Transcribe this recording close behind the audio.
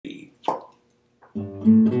Living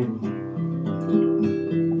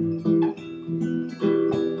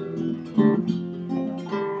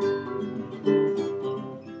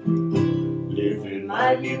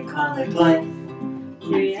my bucolic life,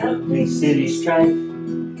 free healthy city strife.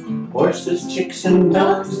 Horses, chicks, and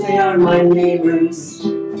dogs, they are my neighbors.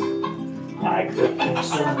 I cook them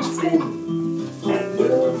something and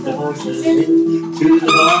move the horses into the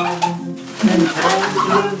barn, and time to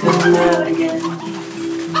move them out again.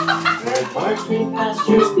 Red parchment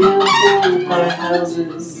pastures built for my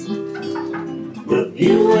houses, the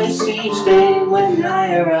view I see each day when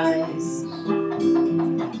I arise.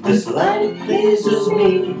 This life pleases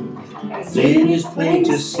me, as it is plain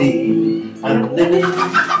to see. I'm living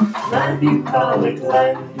my bucolic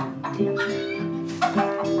life.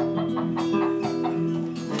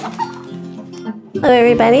 Hello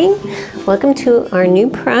everybody, welcome to our new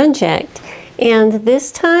project, and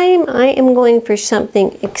this time I am going for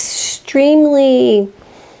something extremely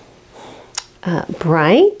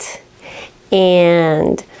bright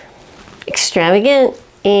and extravagant,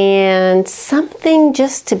 and something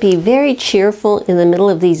just to be very cheerful in the middle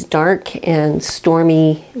of these dark and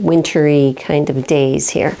stormy, wintry kind of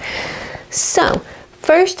days here. So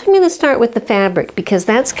first, I'm going to start with the fabric because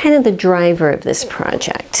that's kind of the driver of this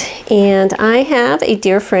project. And I have a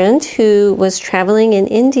dear friend who was traveling in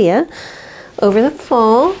India over the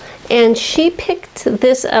fall, and she picked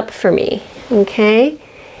this up for me, okay?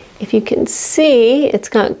 If you can see, it's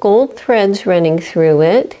got gold threads running through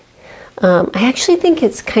it. I actually think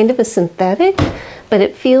it's kind of a synthetic, but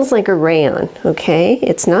it feels like a rayon, okay?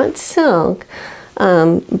 It's not silk.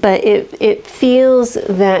 But it feels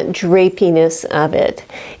that drapiness of it.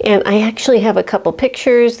 And I actually have a couple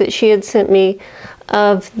pictures that she had sent me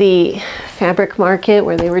of the fabric market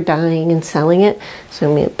where they were dyeing and selling it. So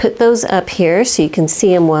I'm going to put those up here so you can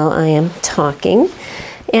see them while I am talking.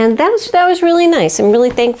 And that was really nice. I'm really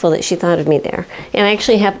thankful that she thought of me there. And I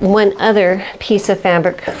actually have one other piece of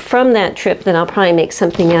fabric from that trip that I'll probably make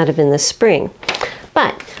something out of in the spring.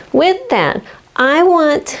 But with that, I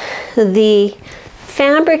want the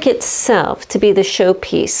fabric itself to be the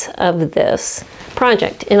showpiece of this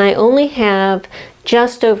project, and I only have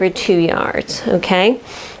just over 2 yards, okay?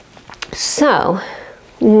 So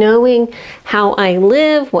knowing how I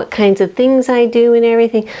live, what kinds of things I do and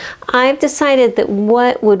everything, I've decided that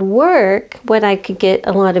what would work, what I could get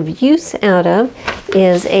a lot of use out of,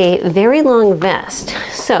 is a very long vest.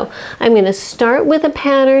 So I'm going to start with a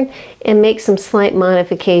pattern and make some slight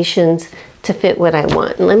modifications to fit what I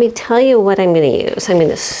want. And let me tell you what I'm going to use. I'm going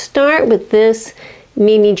to start with this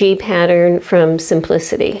Mimi G pattern from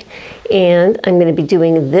Simplicity, and I'm going to be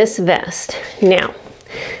doing this vest. Now,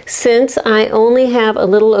 since I only have a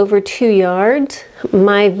little over 2 yards,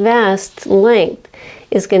 my vest length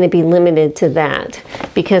is going to be limited to that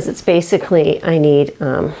because it's basically, I need,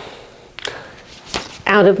 out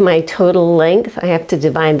of my total length, I have to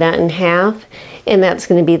divide that in half, and that's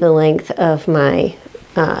going to be the length of my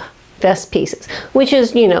vest pieces, which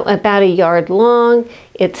is, you know, about 1 yard long.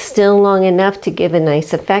 It's still long enough to give a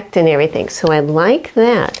nice effect and everything. So I like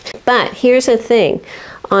that. But here's the thing.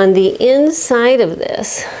 On the inside of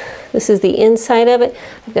this is the inside of it.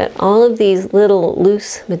 I've got all of these little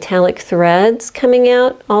loose metallic threads coming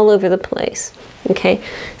out all over the place. Okay,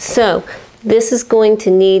 so this is going to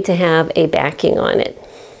need to have a backing on it.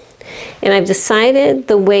 And I've decided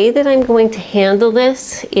the way that I'm going to handle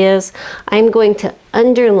this is I'm going to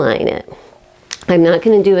underline it. I'm not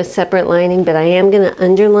going to do a separate lining, but I am going to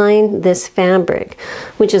underline this fabric,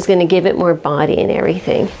 which is going to give it more body and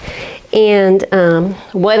everything. And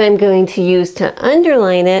what I'm going to use to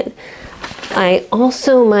underline it, I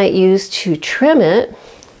also might use to trim it,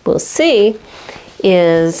 we'll see,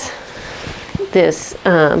 is this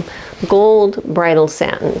gold bridal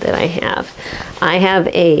satin that I have. I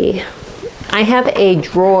have a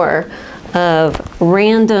drawer of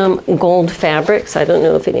random gold fabrics. I don't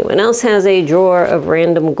know if anyone else has a drawer of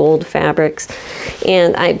random gold fabrics.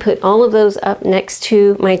 And I put all of those up next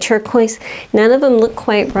to my turquoise. None of them look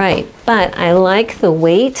quite right, but I like the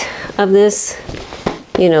weight of this,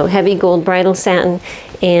 you know, heavy gold bridal satin.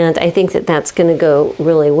 And I think that that's going to go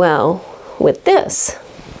really well with this.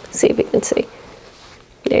 See if you can see.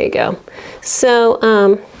 There you go. So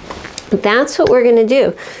that's what we're going to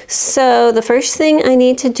do. So the first thing I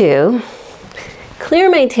need to do,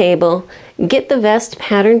 clear my table, get the vest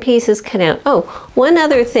pattern pieces cut out. Oh, one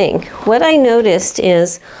other thing. What I noticed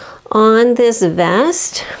is on this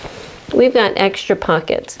vest, we've got extra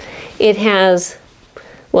pockets. It has,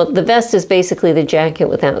 well, the vest is basically the jacket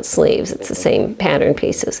without sleeves. It's the same pattern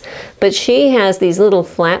pieces. But she has these little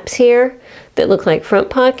flaps here that look like front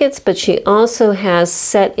pockets, but she also has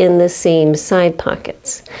set in the seam side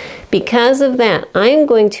pockets. Because of that, I'm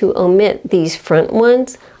going to omit these front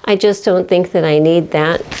ones. I just don't think that I need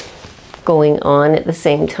that going on at the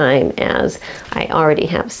same time as I already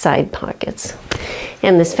have side pockets.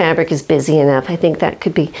 And this fabric is busy enough. I think that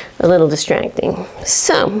could be a little distracting.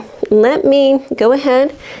 So let me go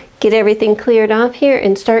ahead, get everything cleared off here,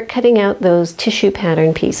 and start cutting out those tissue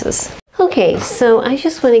pattern pieces. Okay, so I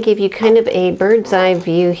just want to give you kind of a bird's eye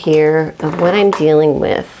view here of what I'm dealing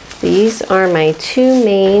with. These are my two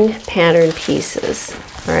main pattern pieces,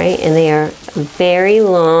 all right, and they are very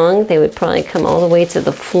long. They would probably come all the way to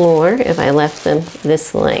the floor if I left them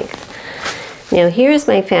this length. Now here's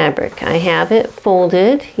my fabric. I have it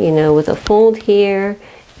folded, you know, with a fold here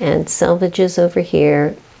and selvages over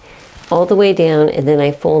here, all the way down, and then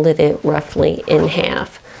I folded it roughly in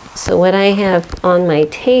half. So what I have on my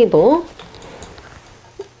table,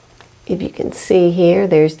 if you can see here,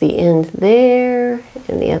 there's the end there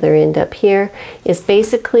and the other end up here, is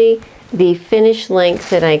basically the finished length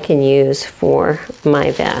that I can use for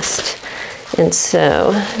my vest. And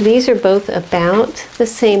so these are both about the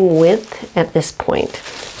same width at this point.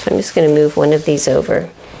 So I'm just going to move one of these over.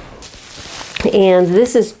 And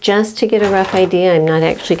this is just to get a rough idea. I'm not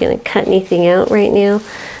actually going to cut anything out right now.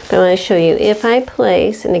 But I want to show you, if I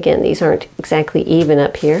place, and again, these aren't exactly even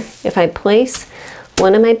up here. If I place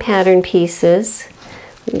one of my pattern pieces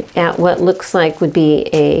at what looks like would be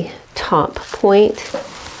a top point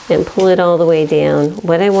and pull it all the way down,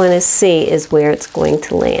 what I want to see is where it's going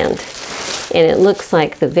to land. And it looks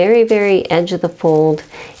like the very, very edge of the fold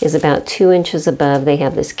is about 2 inches above. They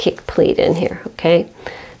have this kick pleat in here, okay?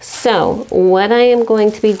 So what I am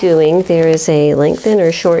going to be doing, there is a lengthen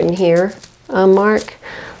or shorten here mark.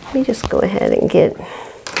 Let me just go ahead and get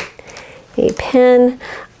a pen.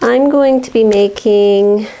 I'm going to be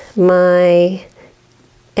making my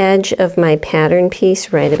edge of my pattern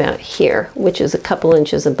piece right about here, which is a couple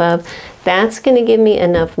inches above. That's going to give me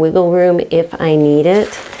enough wiggle room if I need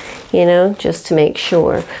it, you know, just to make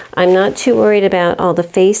sure. I'm not too worried about all the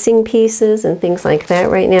facing pieces and things like that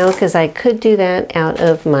right now, because I could do that out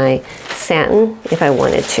of my satin if I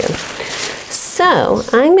wanted to. So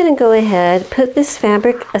I'm going to go ahead, put this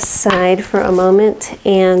fabric aside for a moment,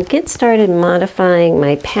 and get started modifying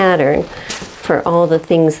my pattern for all the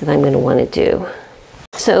things that I'm going to want to do.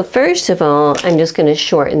 So first of all, I'm just going to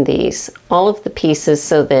shorten these, all of the pieces,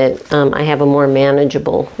 so that I have a more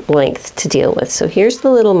manageable length to deal with. So here's the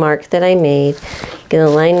little mark that I made. I'm going to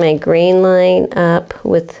line my grain line up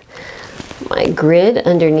with my grid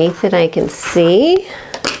underneath it I can see.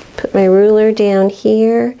 Put my ruler down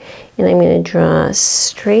here, and I'm going to draw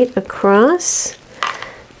straight across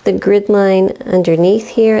the grid line underneath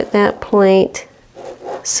here at that point,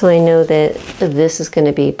 so I know that this is going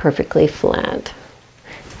to be perfectly flat.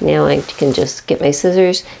 Now I can just get my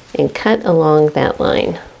scissors and cut along that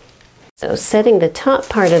line. So setting the top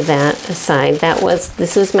part of that aside,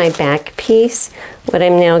 this is my back piece. What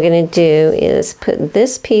I'm now going to do is put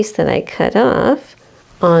this piece that I cut off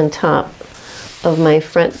on top of my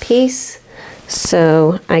front piece,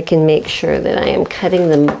 so I can make sure that I am cutting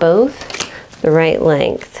them both the right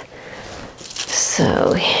length.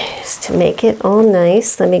 So just to make it all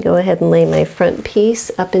nice, let me go ahead and lay my front piece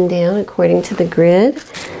up and down according to the grid.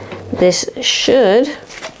 This should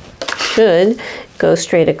go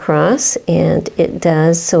straight across, and it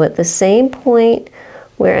does. So at the same point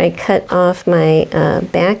where I cut off my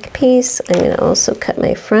back piece, I'm going to also cut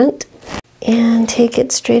my front and take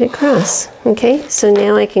it straight across. Okay, so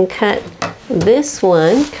now I can cut this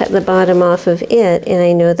one, cut the bottom off of it, and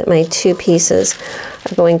I know that my two pieces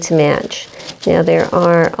are going to match. Now there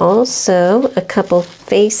are also a couple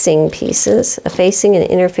facing pieces, a facing and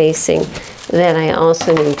interfacing, that I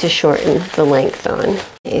also need to shorten the length on.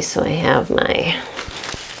 Okay, so I have my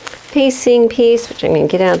facing piece, which I'm going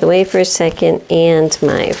to get out of the way for a second, and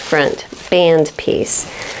my front band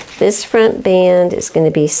piece. This front band is going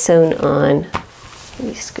to be sewn on, let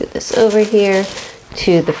me scoot this over here,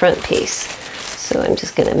 to the front piece. So I'm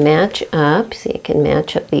just going to match up, so you can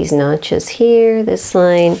match up these notches here, this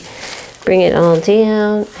line, bring it all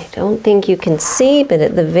down. I don't think you can see, but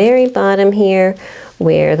at the very bottom here,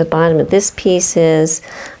 where the bottom of this piece is,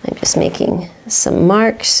 I'm just making some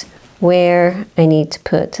marks where I need to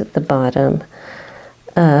put the bottom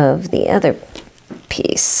of the other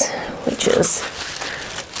piece, which is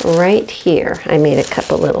right here. I made a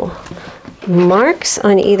couple little marks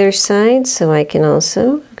on either side, so I can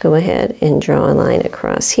also go ahead and draw a line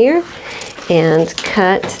across here and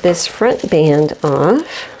cut this front band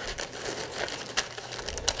off.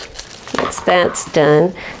 That's that's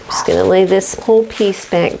done, I'm just going to lay this whole piece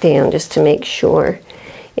back down just to make sure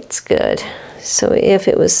it's good. So if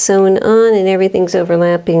it was sewn on and everything's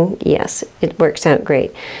overlapping, yes, it works out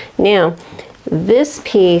great. Now, this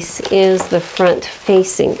piece is the front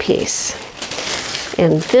facing piece.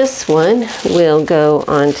 And this one will go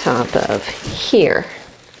on top of here.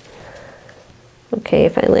 Okay,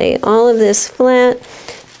 if I lay all of this flat,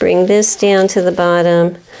 bring this down to the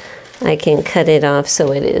bottom, I can cut it off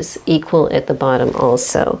so it is equal at the bottom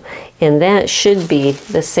also. And that should be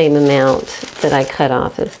the same amount that I cut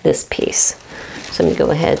off of this piece. So I'm going to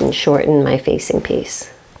go ahead and shorten my facing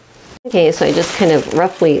piece. Okay, so I just kind of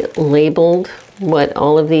roughly labeled what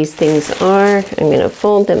all of these things are. I'm going to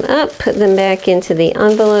fold them up, put them back into the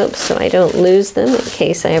envelope so I don't lose them in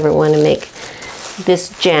case I ever want to make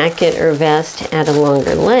this jacket or vest at a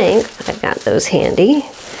longer length. I've got those handy.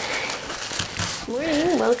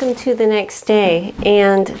 Morning, welcome to the next day.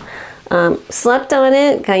 And slept on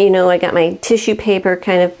it. I got my tissue paper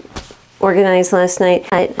kind of organized last night.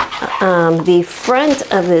 The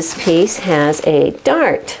front of this piece has a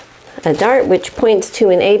dart which points to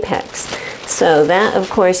an apex. So that, of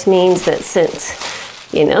course, means that since,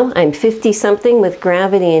 I'm 50-something with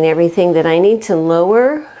gravity and everything, that I need to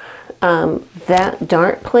lower that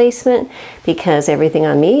dart placement because everything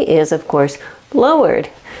on me is, of course, lowered.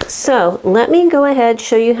 So let me go ahead,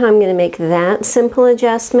 show you how I'm going to make that simple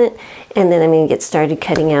adjustment, and then I'm going to get started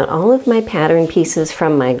cutting out all of my pattern pieces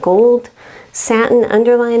from my gold satin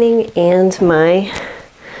underlining and my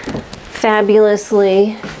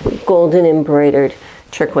fabulously golden embroidered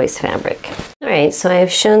turquoise fabric. All right, so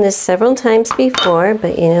I've shown this several times before,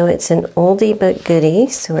 but it's an oldie but goodie,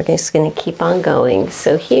 so we're just going to keep on going.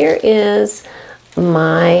 So here is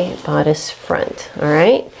my bodice front, all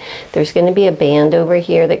right? There's going to be a band over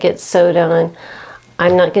here that gets sewed on.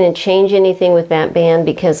 I'm not going to change anything with that band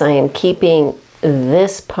because I am keeping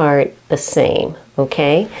this part the same,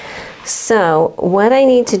 okay? So what I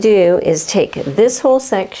need to do is take this whole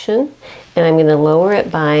section and I'm going to lower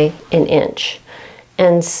it by 1 inch.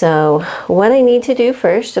 And so what I need to do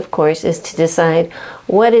first, of course, is to decide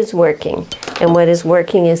what is working. And what is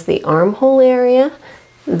working is the armhole area,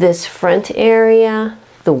 this front area,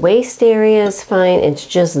 the waist area is fine. It's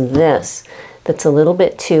just this that's a little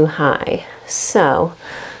bit too high. So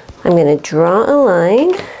I'm going to draw a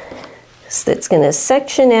line that's going to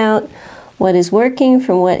section out what is working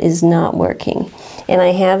from what is not working. And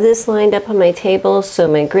I have this lined up on my table, so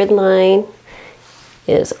my grid line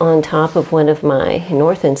is on top of one of my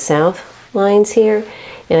north and south lines here,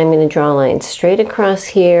 and I'm going to draw a line straight across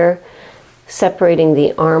here, separating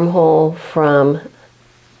the armhole from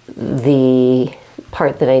the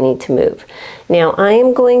part that I need to move. Now I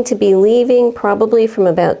am going to be leaving probably from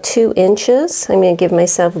about 2 inches. I'm going to give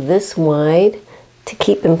myself this wide to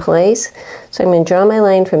keep in place. So I'm going to draw my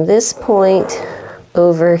line from this point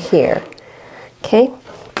over here. Okay.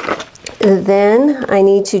 Then I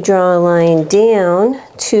need to draw a line down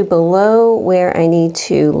to below where I need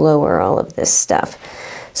to lower all of this stuff.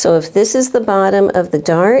 So if this is the bottom of the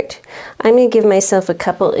dart, I'm going to give myself a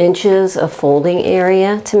couple inches of folding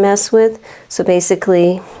area to mess with. So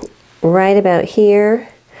basically right about here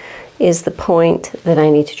is the point that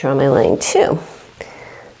I need to draw my line to.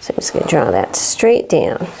 So I'm just going to draw that straight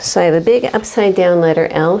down. So I have a big upside down letter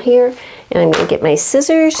L here, and I'm going to get my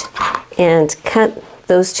scissors and cut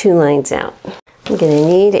those 2 lines out. I'm going to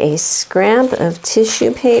need a scrap of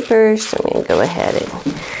tissue paper, so I'm going to go ahead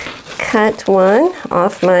and cut one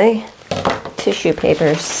off my tissue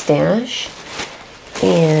paper stash.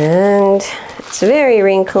 And it's very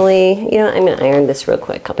wrinkly. I'm going to iron this real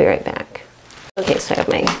quick. I'll be right back. Okay, so I have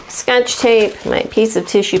my Scotch tape, my piece of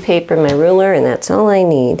tissue paper, my ruler, and that's all I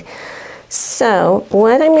need. So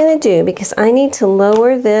what I'm going to do, because I need to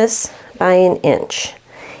lower this by 1 inch.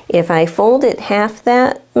 If I fold it half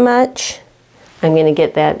that much, I'm going to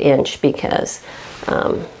get that inch because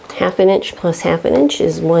half an inch plus half an inch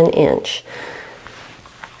is 1 inch.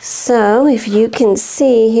 So if you can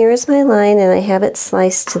see, here's my line and I have it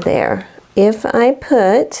sliced to there. If I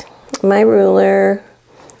put my ruler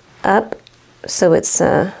up so it's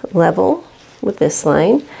level with this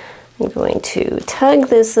line, I'm going to tug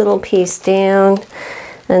this little piece down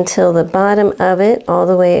until the bottom of it all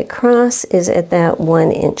the way across is at that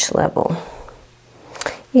 1 inch level.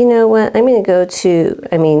 You know what, I'm going to go to,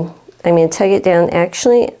 I'm going to tug it down.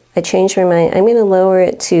 Actually, I changed my mind. I'm going to lower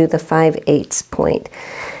it to the 5/8 point.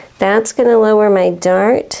 That's going to lower my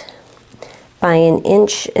dart by 1.25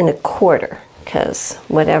 inches, because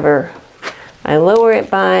whatever I lower it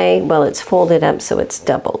by, well, it's folded up so it's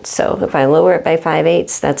doubled. So if I lower it by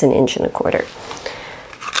 5/8, that's 1.25 inches.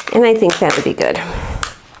 And I think that would be good.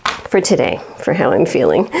 for today, for how I'm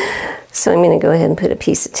feeling. So I'm going to go ahead and put a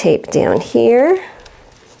piece of tape down here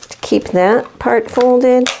to keep that part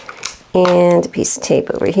folded, and a piece of tape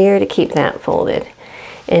over here to keep that folded.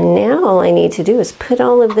 And now all I need to do is put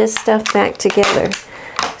all of this stuff back together.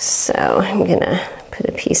 So I'm going to put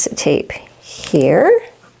a piece of tape here,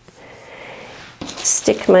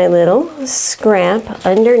 stick my little scrap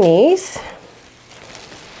underneath,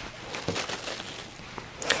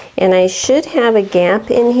 and I should have a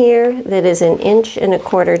gap in here that is 1 1/4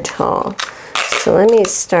 inches tall. So let me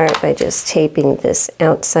start by just taping this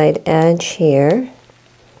outside edge here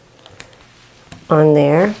on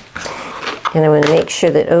there. And I want to make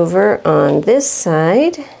sure that over on this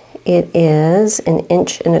side it is 1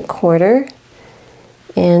 1/4 inches,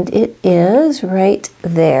 and it is right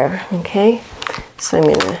there. Okay, so I'm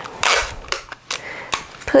going to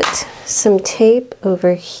put some tape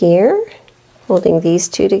over here, holding these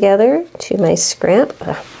two together to my scrap.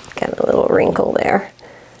 Got a little wrinkle there.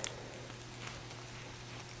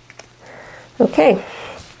 Okay,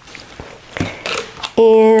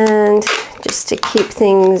 and just to keep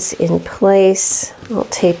things in place, I'll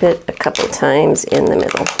tape it a couple times in the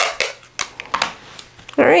middle.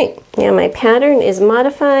 All right, now my pattern is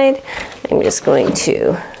modified. I'm just going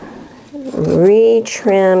to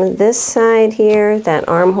retrim this side here. That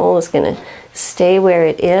armhole is going to stay where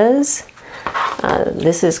it is.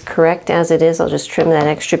 This is correct as it is. I'll just trim that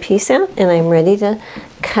extra piece out, and I'm ready to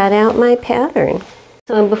cut out my pattern.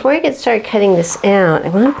 So before I get started cutting this out, I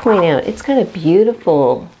want to point out it's got a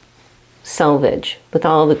beautiful selvage with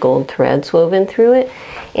all the gold threads woven through it,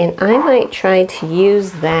 and I might try to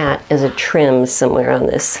use that as a trim somewhere on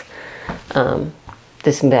this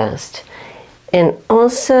this vest. And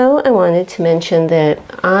also I wanted to mention that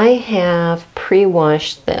I have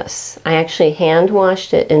pre-washed this. I actually hand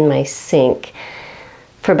washed it in my sink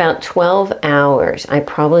for about 12 hours. I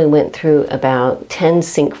probably went through about 10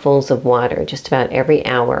 sinkfuls of water. Just about every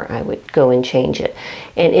hour I would go and change it,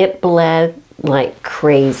 and it bled like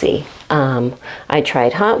crazy. I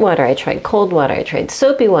tried hot water, I tried cold water, I tried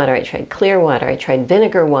soapy water, I tried clear water, I tried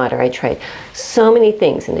vinegar water, I tried so many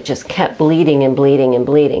things, and it just kept bleeding and bleeding and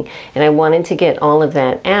bleeding. And I wanted to get all of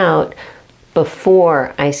that out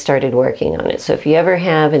before I started working on it. So if you ever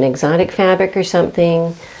have an exotic fabric or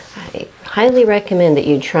something, I highly recommend that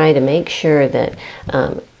you try to make sure that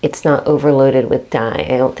it's not overloaded with dye.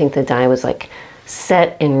 I don't think the dye was like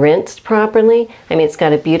set and rinsed properly. I mean, it's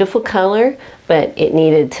got a beautiful color, but it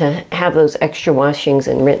needed to have those extra washings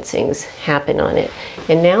and rinsings happen on it.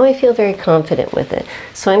 And now I feel very confident with it.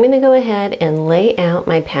 So I'm going to go ahead and lay out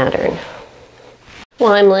my pattern.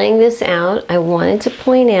 While I'm laying this out, I wanted to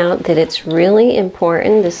point out that it's really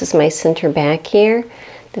important, this is my center back here,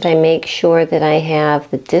 that I make sure that I have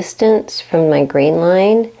the distance from my grain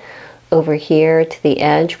line over here to the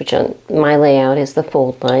edge, which on my layout is the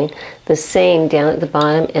fold line, the same down at the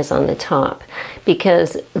bottom as on the top,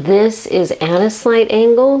 because this is at a slight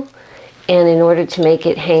angle, and in order to make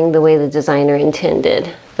it hang the way the designer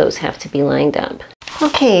intended, those have to be lined up.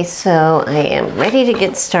 Okay, so I am ready to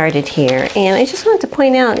get started here, and I just want to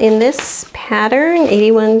point out in this pattern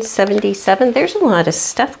 8177, there's a lot of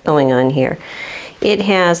stuff going on here. It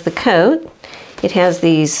has the coat, it has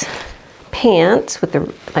these pants with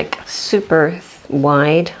the like super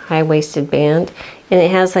wide high-waisted band, and it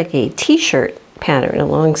has like a t-shirt pattern, a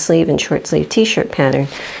long sleeve and short sleeve t-shirt pattern.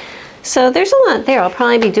 So there's a lot there. I'll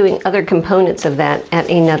probably be doing other components of that at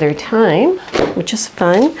another time, which is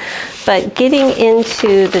fun. But getting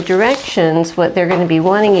into the directions, what they're going to be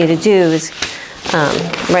wanting you to do is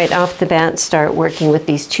right off the bat start working with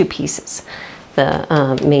these two pieces,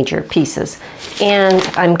 the major pieces. And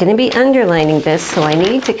I'm going to be underlining this, so I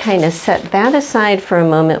need to kind of set that aside for a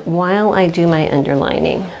moment while I do my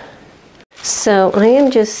underlining. So I am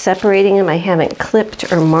just separating them. I haven't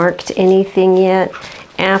clipped or marked anything yet.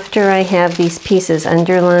 After I have these pieces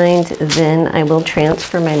underlined, then I will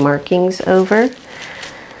transfer my markings over.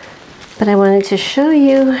 But I wanted to show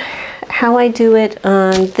you how I do it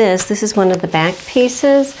on this. This is one of the back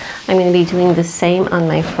pieces. I'm going to be doing the same on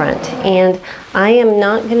my front. And I am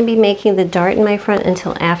not going to be making the dart in my front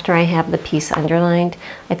until after I have the piece underlined.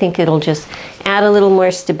 I think it'll just add a little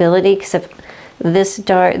more stability, because if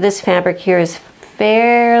this fabric here is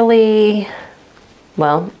fairly,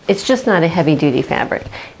 well, it's just not a heavy duty fabric,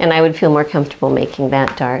 and I would feel more comfortable making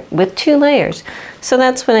that dart with 2 layers. So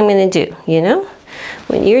that's what I'm going to do, you know?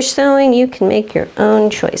 When you're sewing, you can make your own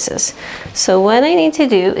choices. So what I need to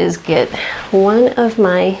do is get one of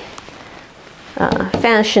my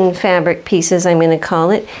fashion fabric pieces, I'm going to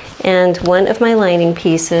call it, and one of my lining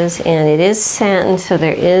pieces, and it is satin, so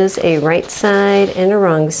there is a right side and a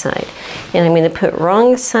wrong side. And I'm going to put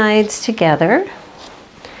wrong sides together,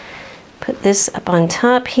 put this up on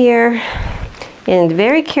top here, and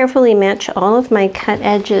very carefully match all of my cut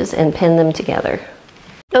edges and pin them together.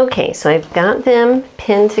 Okay, so I've got them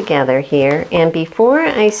pinned together here, and before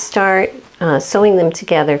I start sewing them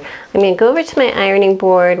together, I'm going to go over to my ironing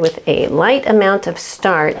board with a light amount of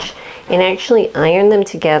starch and actually iron them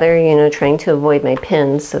together, you know, trying to avoid my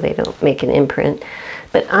pins so they don't make an imprint.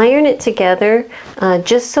 But iron it together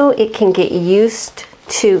just so it can get used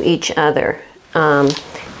to each other.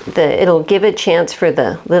 It'll give a chance for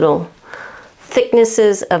the little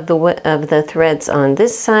thicknesses of the threads on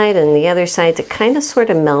this side and the other side to kind of sort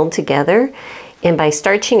of meld together. And by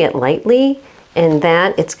starching it lightly, and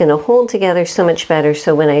that it's going to hold together so much better,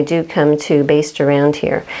 so when I do come to baste around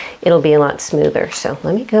here, it'll be a lot smoother. So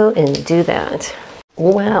let me go and do that.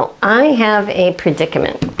 Well, I have a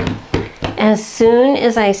predicament. As soon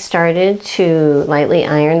as I started to lightly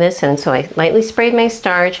iron this, and so I lightly sprayed my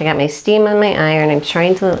starch, I got my steam on my iron, I'm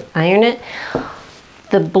trying to iron it,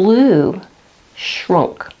 the blue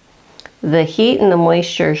shrunk. The heat and the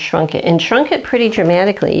moisture shrunk it, and shrunk it pretty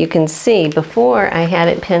dramatically. You can see before I had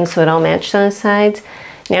it pinned so it all matched on the sides.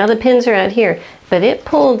 Now the pins are out here, but it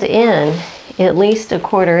pulled in at least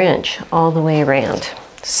 1/4 inch all the way around.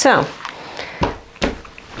 So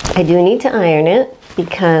I do need to iron it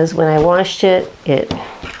because when I washed it, it,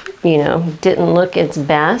 you know, didn't look its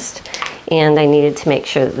best, and I needed to make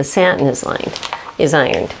sure that the satin is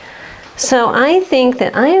ironed. So I think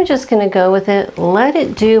that I am just going to go with it, let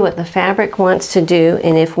it do what the fabric wants to do,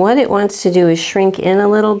 and if what it wants to do is shrink in a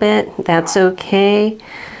little bit, that's okay,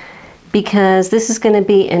 because this is going to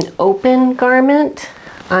be an open garment.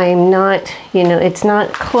 I'm not, you know, it's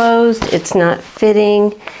not closed, it's not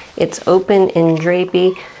fitting, it's open and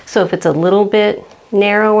drapey, so if it's a little bit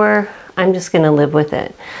narrower, I'm just going to live with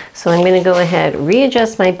it. So I'm going to go ahead,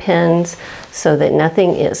 readjust my pins so that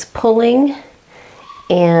nothing is pulling,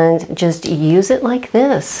 and just use it like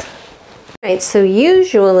this. All right, so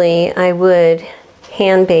usually I would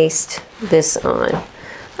hand baste this on.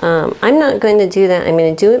 I'm not going to do that. I'm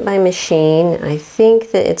going to do it by machine. I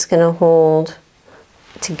think that it's going to hold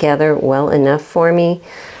together well enough for me.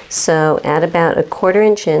 So add about 1/4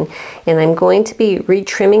 inch in, and I'm going to be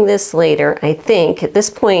retrimming this later. I think at this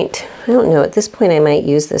point, I don't know, at this point I might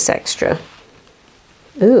use this extra.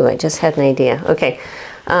 Ooh, I just had an idea. Okay.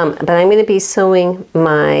 But I'm going to be sewing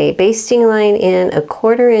my basting line in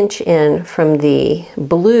 1/4 inch in from the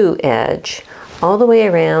blue edge all the way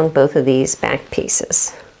around both of these back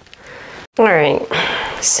pieces. All right,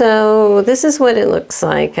 so this is what it looks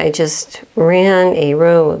like. I just ran a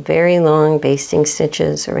row of very long basting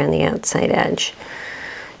stitches around the outside edge.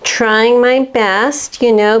 Trying my best,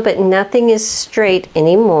 you know, but nothing is straight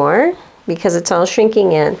anymore because it's all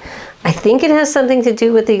shrinking in. I think it has something to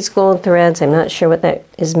do with these gold threads. I'm not sure what that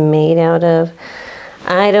is made out of.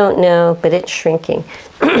 I don't know, but it's shrinking.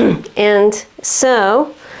 And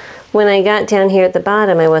so when I got down here at the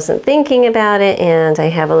bottom, I wasn't thinking about it, and I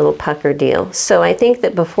have a little pucker deal. So I think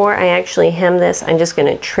that before I actually hem this, I'm just going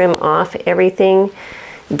to trim off everything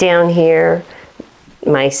down here,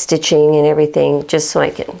 my stitching and everything, just so I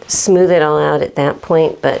can smooth it all out at that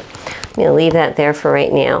point. But I'm going to leave that there for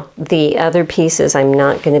right now. The other pieces, I'm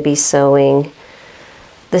not going to be sewing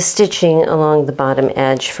the stitching along the bottom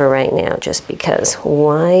edge for right now, just because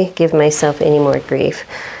why give myself any more grief?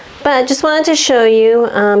 But just wanted to show you,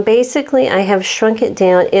 basically I have shrunk it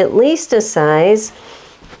down at least a size,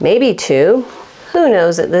 maybe 2. Who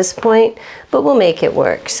knows at this point, but we'll make it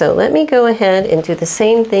work. So let me go ahead and do the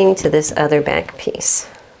same thing to this other back piece.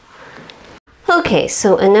 Okay,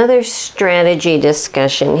 so another strategy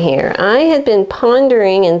discussion here. I had been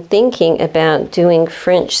pondering and thinking about doing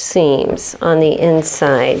French seams on the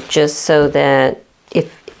inside, just so that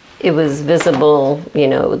if it was visible, you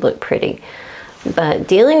know, it would look pretty. But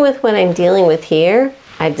dealing with what I'm dealing with here,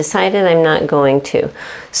 I've decided I'm not going to.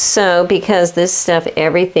 So because this stuff,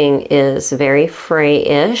 everything is very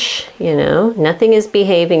fray-ish, you know, nothing is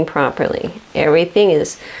behaving properly. Everything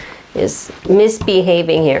is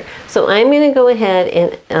misbehaving here. So I'm going to go ahead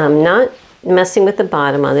and not messing with the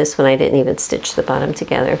bottom on this one. I didn't even stitch the bottom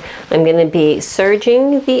together. I'm going to be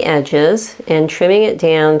serging the edges and trimming it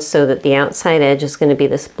down so that the outside edge is going to be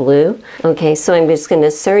this blue. Okay, so I'm just going to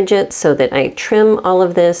serge it so that I trim all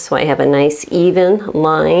of this so I have a nice even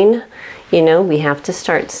line. You know, we have to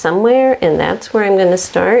start somewhere, and that's where I'm going to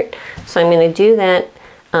start. So I'm going to do that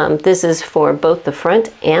This is for both the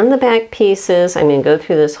front and the back pieces. I'm going to go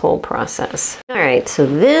through this whole process. All right, so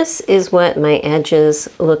this is what my edges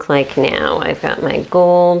look like now. I've got my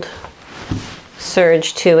gold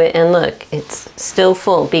serge to it, and look, it's still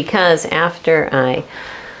full because after I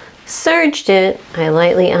serged it, I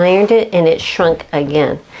lightly ironed it and it shrunk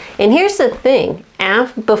again. And here's the thing,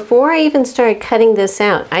 before I even started cutting this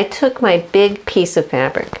out, I took my big piece of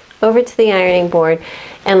fabric over to the ironing board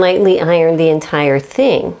and lightly ironed the entire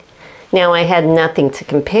thing. Now I had nothing to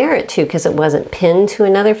compare it to because it wasn't pinned to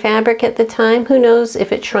another fabric at the time. Who knows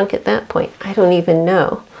if it shrunk at that point? I don't even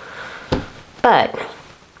know. But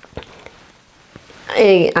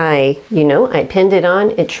I pinned it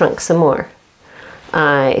on, it shrunk some more.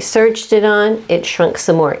 I serged it on, it shrunk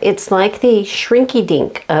some more. It's like the shrinky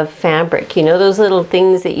dink of fabric. You know those little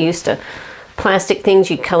things that used to, plastic things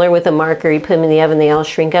you color with a marker, you put them in the oven, they all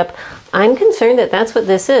shrink up. I'm concerned that that's what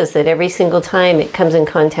this is, that every single time it comes in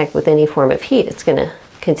contact with any form of heat, it's going to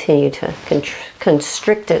continue to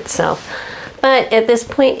constrict itself. But at this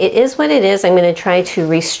point, it is what it is. I'm going to try to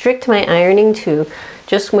restrict my ironing to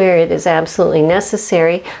just where it is absolutely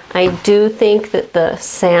necessary. I do think that the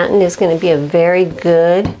satin is going to be a very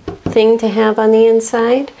good thing to have on the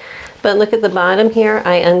inside. But look at the bottom here.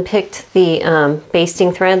 I unpicked the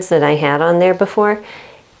basting threads that I had on there before.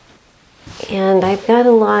 And I've got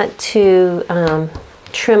a lot to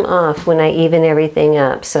trim off when I even everything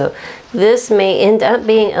up. So this may end up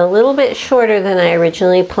being a little bit shorter than I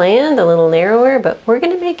originally planned, a little narrower, but we're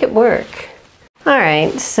going to make it work. All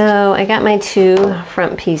right, so I got my two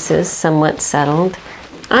front pieces somewhat settled.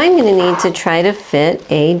 I'm going to need to try to fit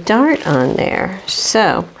a dart on there.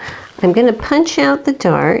 So I'm going to punch out the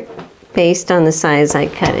dart based on the size I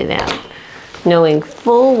cut it out, knowing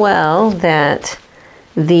full well that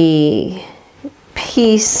the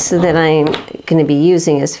piece that I'm going to be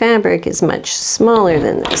using as fabric is much smaller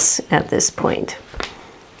than this at this point,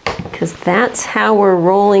 because that's how we're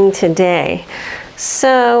rolling today.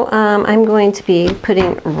 So I'm going to be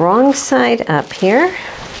putting wrong side up here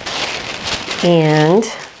and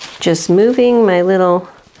just moving my little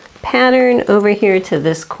pattern over here to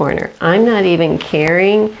this corner. I'm not even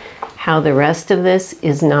caring how the rest of this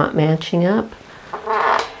is not matching up.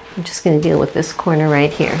 I'm just going to deal with this corner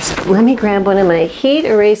right here. So let me grab one of my heat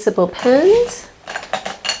erasable pens.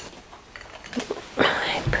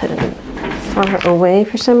 I put them far away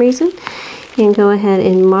for some reason. And go ahead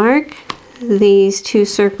and mark these two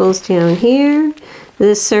circles down here,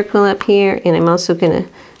 this circle up here, and I'm also going to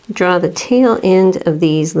draw the tail end of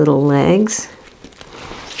these little legs.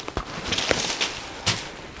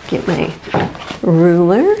 Get my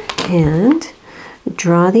ruler and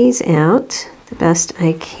draw these out the best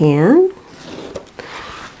I can.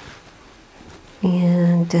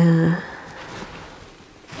 And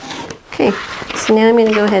okay, so now I'm going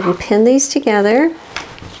to go ahead and pin these together.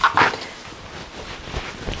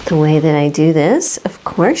 The way that I do this, of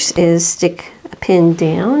course, is stick a pin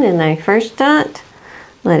down in my first dot,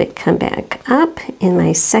 let it come back up in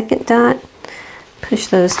my second dot, push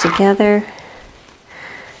those together,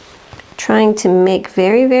 trying to make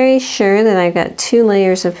very, very sure that I've got two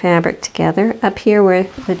layers of fabric together. Up here where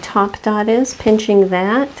the top dot is, pinching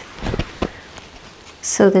that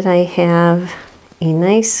so that I have a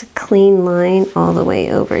nice clean line all the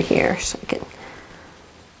way over here. So I can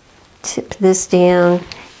tip this down.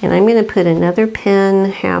 And I'm going to put another pin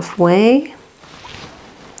halfway.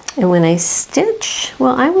 And when I stitch,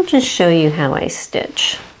 well, I will just show you how I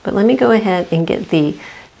stitch. But let me go ahead and get the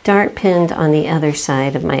dart pinned on the other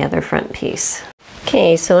side of my other front piece.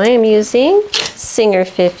 Okay, so I am using Singer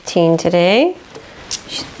 15 today.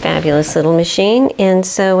 She's a fabulous little machine. And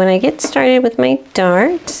so when I get started with my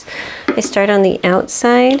darts, I start on the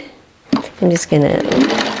outside. I'm just going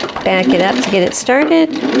to back it up to get it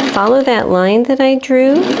started. Follow that line that I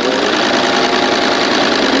drew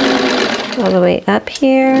all the way up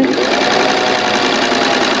here.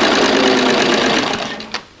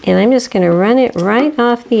 And I'm just going to run it right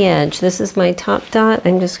off the edge. This is my top dot.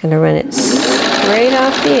 I'm just going to run it straight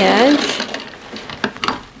off the edge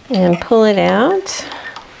and pull it out.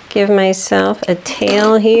 Give myself a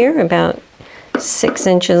tail here about 6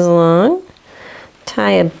 inches long.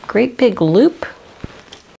 Tie a great big loop.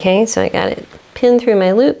 Okay, so I got it pinned through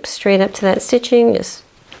my loop straight up to that stitching. Just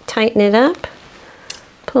tighten it up,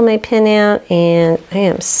 pull my pin out, and I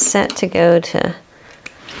am set to go to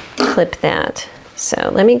clip that. So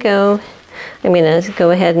let me go. I'm going to go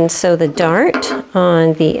ahead and sew the dart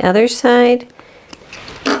on the other side,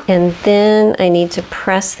 and then I need to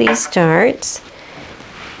press these darts,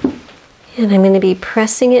 and I'm going to be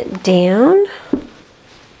pressing it down.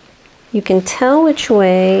 You can tell which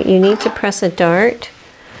way you need to press a dart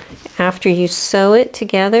after you sew it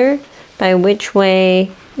together by which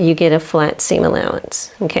way you get a flat seam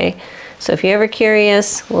allowance, okay? So if you're ever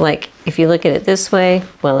curious, like if you look at it this way,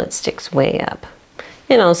 well, it sticks way up.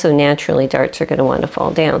 And also naturally darts are going to want to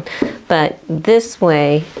fall down. But this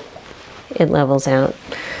way, it levels out.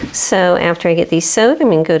 So after I get these sewed, I'm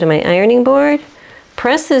going to go to my ironing board,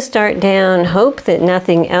 press this dart down, hope that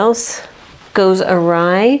nothing else goes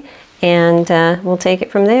awry, and we'll take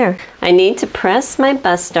it from there. I need to press my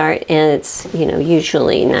bust dart, and it's, you know,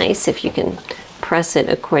 usually nice if you can press it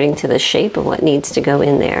according to the shape of what needs to go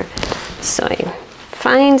in there. So I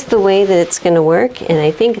find the way that it's going to work, and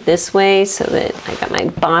I think this way so that I got my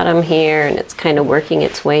bottom here and it's kind of working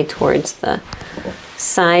its way towards the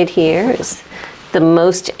side here is the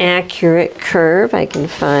most accurate curve I can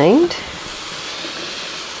find.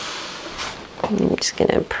 I'm just going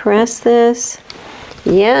to press this.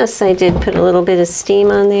 Yes, I did put a little bit of steam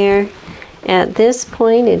on there. At this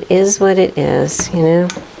point, it is what it is, you know.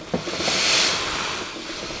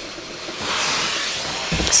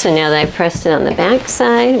 So now that I've pressed it on the back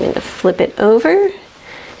side, I'm going to flip it over.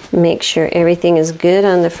 Make sure everything is good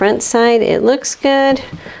on the front side. It looks good.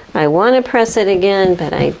 I want to press it again,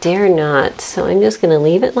 but I dare not. So I'm just going to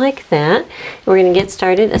leave it like that. We're going to get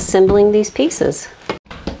started assembling these pieces.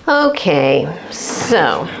 Okay,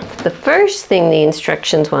 so the first thing the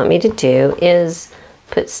instructions want me to do is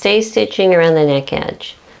put stay stitching around the neck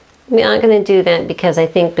edge. I'm not going to do that because I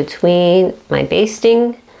think between my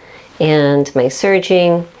basting and my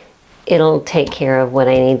serging, it'll take care of what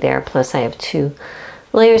I need there. Plus I have 2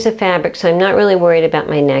 layers of fabric, so I'm not really worried about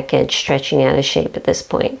my neck edge stretching out of shape at this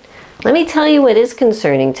point. Let me tell you what is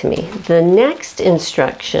concerning to me. The next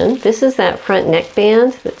instruction, this is that front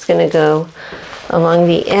neckband that's going to go along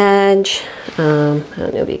the edge. I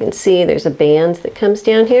don't know if you can see, there's a band that comes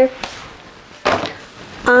down here.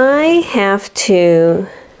 I have to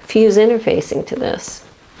fuse interfacing to this.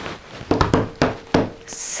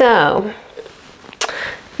 So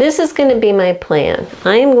this is going to be my plan.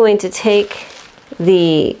 I am going to take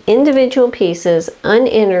the individual pieces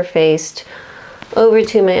uninterfaced over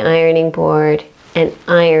to my ironing board and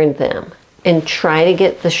iron them and try to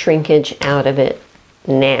get the shrinkage out of it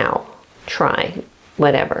now. Try,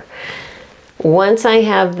 whatever. Once I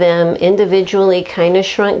have them individually kind of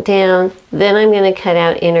shrunk down, then I'm going to cut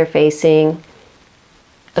out interfacing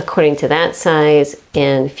according to that size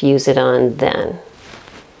and fuse it on then.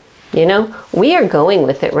 You know, we are going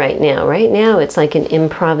with it right now. Right now, it's like an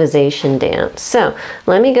improvisation dance. So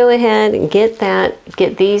let me go ahead and get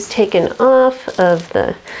these taken off of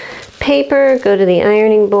the paper, go to the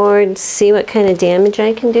ironing board, see what kind of damage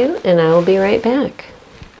I can do, and I will be right back.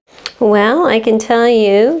 Well, I can tell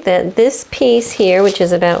you that this piece here, which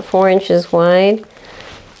is about 4 inches wide,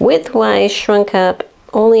 width-wise shrunk up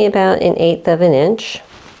only about 1/8 of an inch,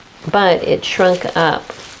 but it shrunk up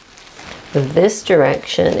this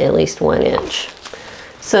direction at least 1 inch.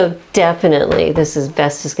 So definitely this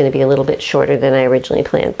vest is going to be a little bit shorter than I originally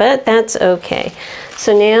planned, but that's okay.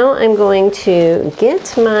 So now I'm going to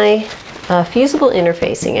get my fusible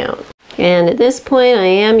interfacing out. And at this point I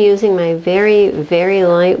am using my very, very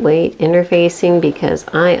lightweight interfacing because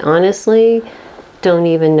I honestly don't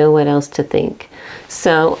even know what else to think.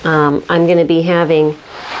 So I'm going to be having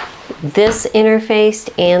this interfaced,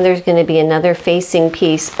 and there's going to be another facing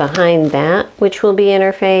piece behind that which will be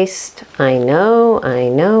interfaced. I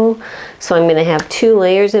know. So I'm going to have 2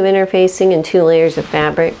 layers of interfacing and 2 layers of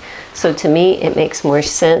fabric. So to me it makes more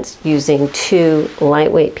sense using 2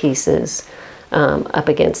 lightweight pieces up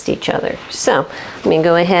against each other. So I'm going to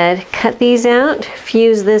go ahead, cut these out,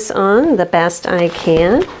 fuse this on the best I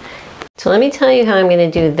can. So let me tell you how I'm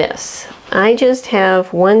going to do this. I just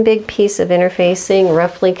have 1 big piece of interfacing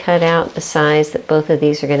roughly cut out the size that both of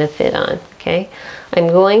these are going to fit on, okay? I'm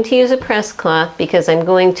going to use a press cloth because I'm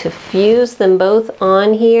going to fuse them both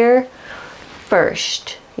on here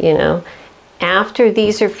first, you know. After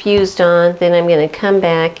these are fused on, then I'm going to come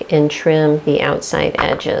back and trim the outside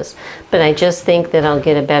edges. But I just think that I'll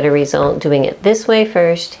get a better result doing it this way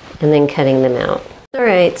first and then cutting them out. All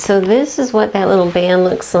right, so this is what that little band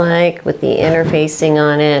looks like with the interfacing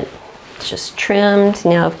on it. It's just trimmed.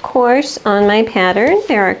 Now, of course, on my pattern,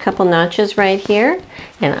 there are a couple notches right here,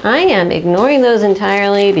 and I am ignoring those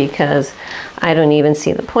entirely because I don't even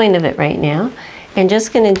see the point of it right now. And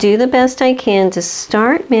just going to do the best I can to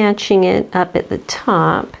start matching it up at the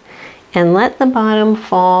top and let the bottom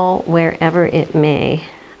fall wherever it may,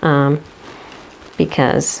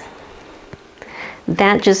 because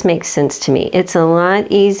that just makes sense to me. It's a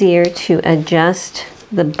lot easier to adjust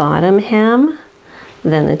the bottom hem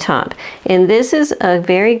than the top. And this is a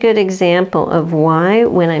very good example of why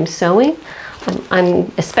when I'm sewing,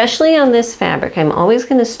 especially on this fabric, I'm always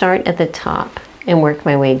going to start at the top and work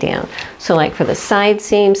my way down. So like for the side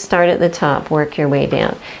seams, start at the top, work your way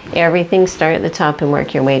down. Everything start at the top and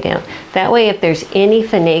work your way down. That way, if there's any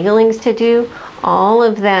finaglings to do, all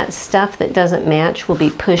of that stuff that doesn't match will be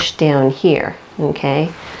pushed down here,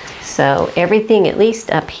 okay? So everything, at least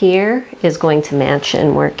up here, is going to match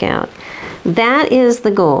and work out. That is the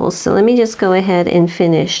goal. So let me just go ahead and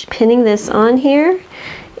finish pinning this on here.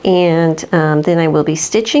 And then I will be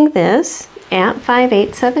stitching this at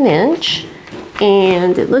 5/8 of an inch.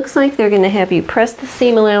 And it looks like they're going to have you press the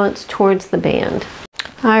seam allowance towards the band.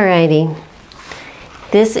 Alrighty.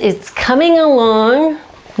 This is coming along,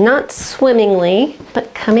 not swimmingly,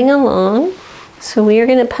 but coming along. So we are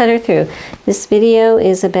going to putter through. This video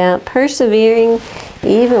is about persevering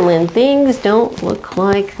even when things don't look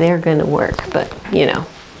like they're going to work. But, you know,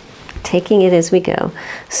 taking it as we go.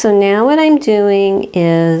 So now what I'm doing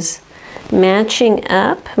is matching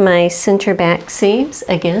up my center back seams,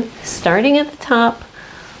 again, starting at the top,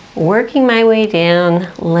 working my way down,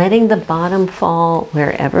 letting the bottom fall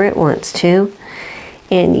wherever it wants to.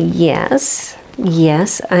 And yes,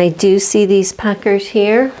 I do see these puckers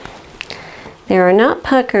here. There are not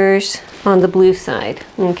puckers on the blue side,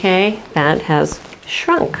 okay? That has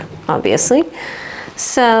shrunk, obviously.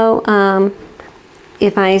 So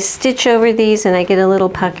if I stitch over these and I get a little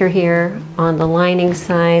pucker here on the lining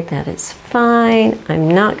side, that is fine. I'm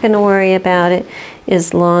not going to worry about it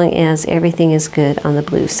as long as everything is good on the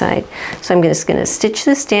blue side. So I'm just going to stitch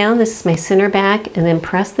this down. This is my center back, and then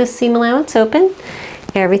press this seam allowance open.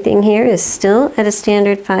 Everything here is still at a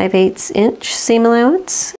standard 5/8 inch seam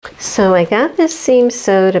allowance. So I got this seam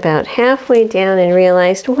sewed about halfway down and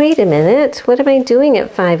realized, wait a minute, what am I doing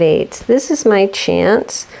at 5/8? This is my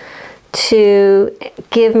chance to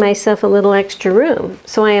give myself a little extra room.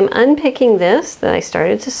 So I am unpicking this that I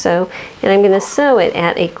started to sew, and I'm going to sew it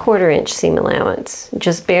at a 1/4 inch seam allowance,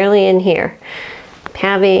 just barely in here.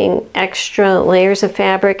 Having extra layers of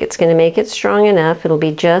fabric, it's going to make it strong enough. It'll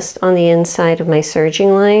be just on the inside of my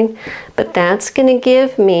serging line, but that's going to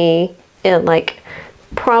give me like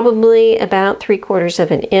probably about 3/4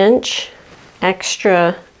 of an inch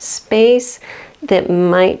extra space that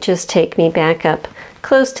might just take me back up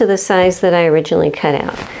close to the size that I originally cut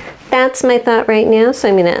out. That's my thought right now. So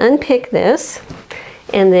I'm going to unpick this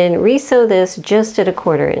and then resew this just at a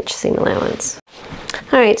 1/4 inch seam allowance.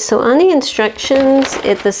 All right, so on the instructions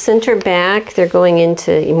at the center back, they're going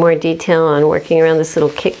into more detail on working around this little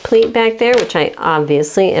kick pleat back there, which I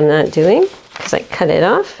obviously am not doing because I cut it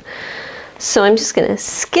off. So I'm just going to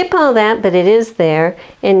skip all that, but it is there.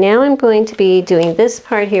 And now I'm going to be doing this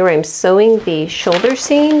part here where I'm sewing the shoulder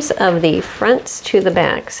seams of the fronts to the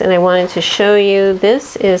backs. And I wanted to show you,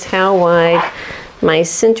 this is how wide my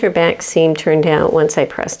center back seam turned out once I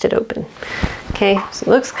pressed it open. Okay, so it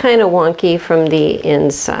looks kind of wonky from the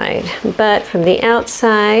inside, but from the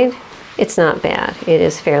outside, it's not bad. It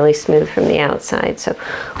is fairly smooth from the outside, so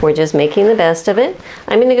we're just making the best of it.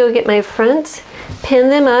 I'm going to go get my fronts, pin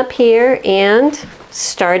them up here, and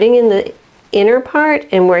starting in the inner part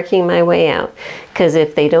and working my way out. Because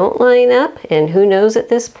if they don't line up, and who knows at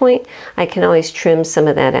this point, I can always trim some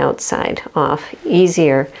of that outside off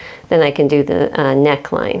easier than I can do the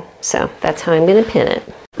neckline. So that's how I'm going to pin it.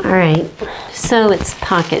 All right, so it's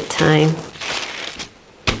pocket time.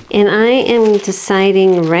 And I am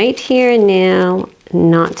deciding right here and now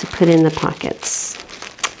not to put in the pockets.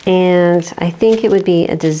 And I think it would be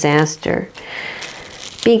a disaster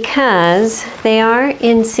because they are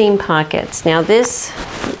inseam pockets. Now this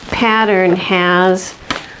pattern has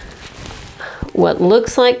what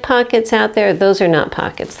looks like pockets out there. Those are not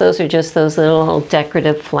pockets. Those are just those little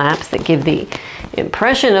decorative flaps that give the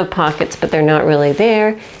impression of pockets, but they're not really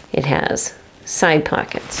there. It has side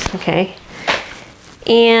pockets, okay?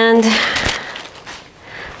 And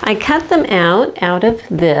I cut them out of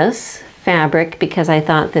this fabric because I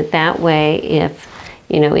thought that that way, if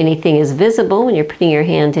you know anything is visible when you're putting your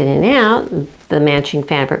hand in and out, the matching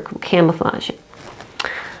fabric will camouflage it.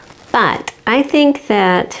 But I think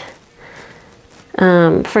that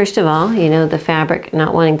first of all, you know, the fabric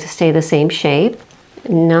not wanting to stay the same shape,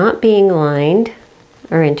 not being lined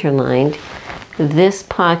or interlined, this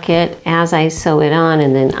pocket as I sew it on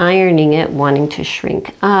and then ironing it, wanting to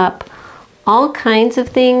shrink up, all kinds of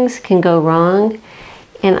things can go wrong,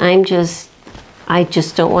 and I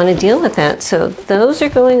just don't want to deal with that. So those are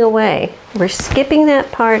going away. We're skipping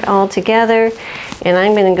that part altogether, and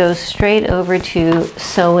I'm going to go straight over to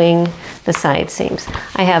sewing the side seams.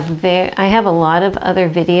 I have a lot of other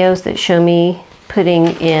videos that show me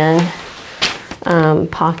putting in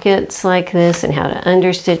pockets like this and how to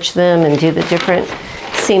understitch them and do the different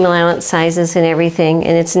seam allowance sizes and everything,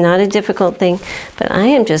 and it's not a difficult thing, but I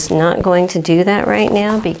am just not going to do that right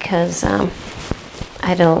now because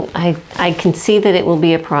I can see that it will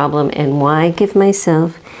be a problem, and why give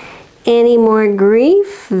myself any more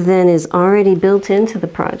grief than is already built into the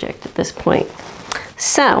project at this point.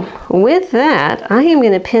 So with that, I am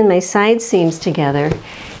going to pin my side seams together,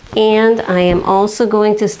 and I am also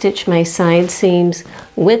going to stitch my side seams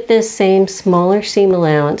with this same smaller seam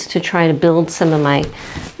allowance to try to build some of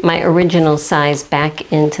my original size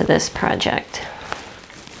back into this project.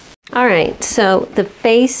 All right, so the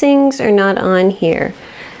facings are not on here,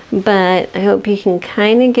 but I hope you can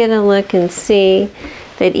kind of get a look and see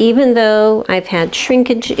that even though I've had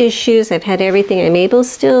shrinkage issues, I've had everything, I'm able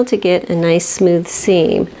still to get a nice smooth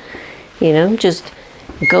seam. You know, just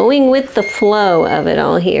going with the flow of it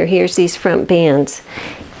all here. Here's these front bands.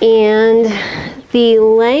 And the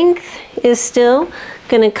length is still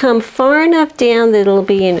gonna come far enough down that it'll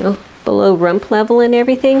be, you know, below rump level and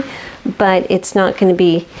everything, but it's not gonna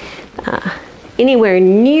be anywhere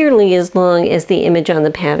nearly as long as the image on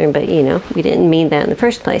the pattern, but you know, we didn't mean that in the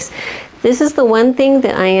first place. This is the one thing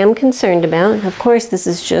that I am concerned about. Of course, this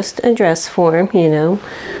is just a dress form, you know,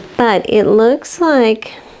 but it looks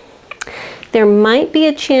like there might be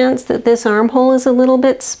a chance that this armhole is a little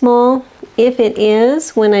bit small. If it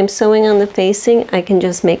is, when I'm sewing on the facing, I can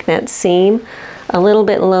just make that seam a little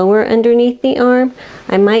bit lower underneath the arm.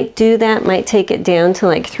 I might do that, might take it down to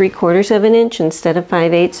like 3/4 of an inch instead of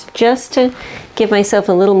 5/8, just to give myself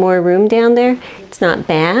a little more room down there. It's not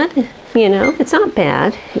bad, you know, it's not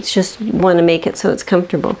bad. It's just you want to make it so it's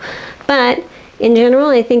comfortable. But in general,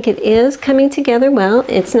 I think it is coming together well.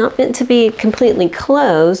 It's not meant to be completely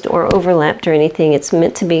closed or overlapped or anything. It's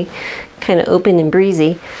meant to be kind of open and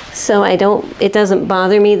breezy. So it doesn't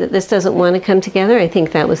bother me that this doesn't want to come together. I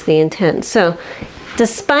think that was the intent. So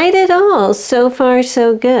despite it all, so far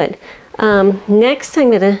so good. Next I'm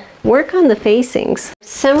going to work on the facings.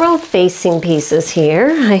 Several facing pieces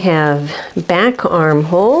here. I have back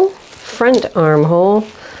armhole, front armhole,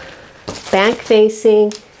 back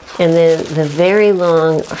facing, and then the very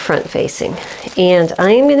long front facing. And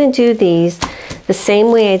I am going to do these the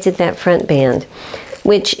same way I did that front band,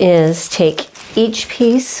 which is take each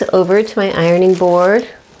piece over to my ironing board,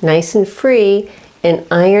 nice and free, and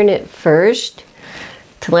iron it first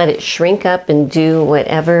to let it shrink up and do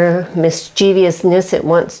whatever mischievousness it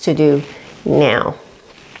wants to do now.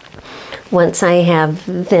 Once I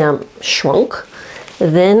have them shrunk,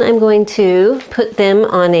 then I'm going to put them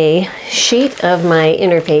on a sheet of my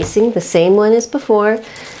interfacing, the same one as before.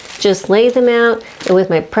 Just lay them out, and with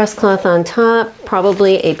my press cloth on top,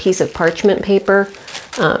 probably a piece of parchment paper,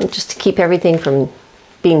 just to keep everything from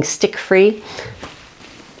being stick free.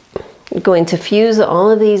 I'm going to fuse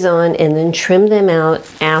all of these on and then trim them out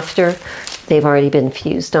after they've already been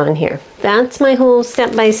fused on here. That's my whole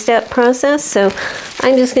step-by-step process, so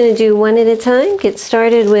I'm just going to do one at a time, get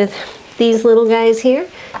started with these little guys here,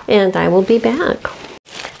 and I will be back.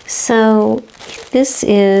 So this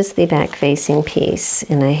is the back facing piece,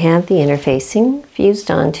 and I have the interfacing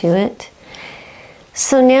fused onto it.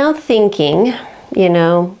 So now thinking, you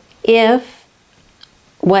know, if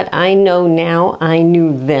what I know now I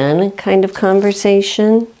knew then kind of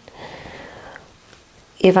conversation,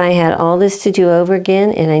 if I had all this to do over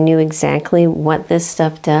again and I knew exactly what this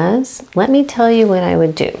stuff does, let me tell you what I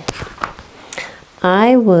would do.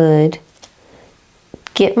 I would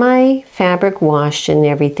get my fabric washed and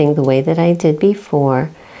everything the way that I did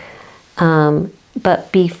before.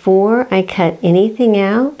 But before I cut anything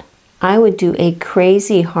out, I would do a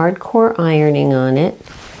crazy hardcore ironing on it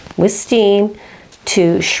with steam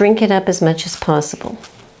to shrink it up as much as possible.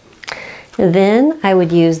 Then I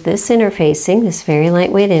would use this interfacing, this very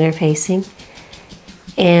lightweight interfacing,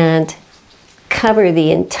 and cover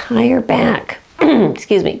the entire back,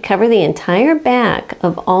 excuse me, cover the entire back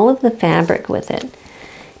of all of the fabric with it,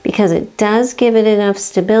 because it does give it enough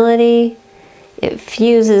stability. It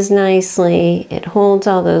fuses nicely. It holds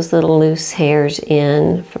all those little loose hairs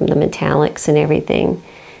in from the metallics and everything,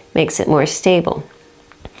 makes it more stable.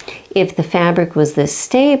 If the fabric was this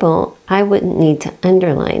stable, I wouldn't need to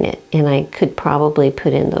underline it, and I could probably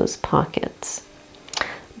put in those pockets.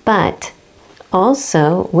 But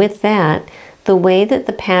also with that, the way that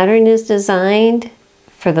the pattern is designed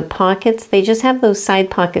for the pockets, they just have those side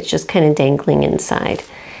pockets just kind of dangling inside.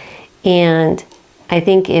 And I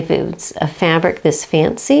think if it's a fabric this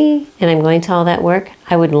fancy and I'm going to all that work,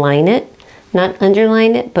 I would line it, not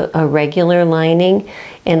underline it, but a regular lining,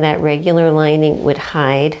 and that regular lining would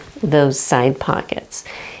hide those side pockets.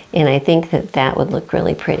 And I think that that would look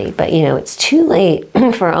really pretty. But you know, it's too late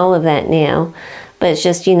for all of that now. but it's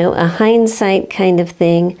just, you know, a hindsight kind of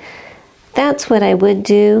thing. That's what I would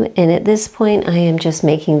do, and at this point I am just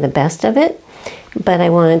making the best of it. But I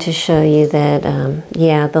wanted to show you that,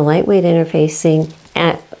 yeah, the lightweight interfacing,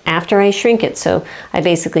 after I shrink it, so I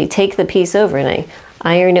basically take the piece over and I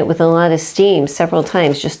iron it with a lot of steam several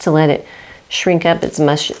times just to let it shrink up as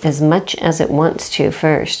much as it wants to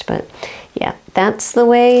first. But yeah, that's the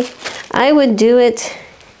way I would do it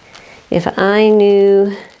if I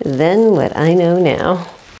knew then what I know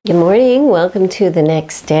now. Good morning, welcome to the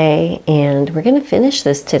next day, and we're going to finish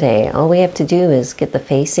this today. All we have to do is get the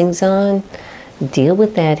facings on, deal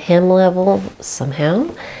with that hem level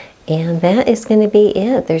somehow, and that is going to be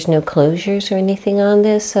it. There's no closures or anything on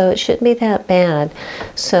this, so it shouldn't be that bad.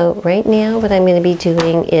 So right now what I'm going to be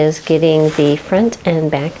doing is getting the front and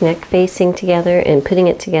back neck facing together and putting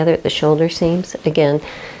it together at the shoulder seams. Again,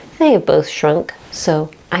 they have both shrunk, so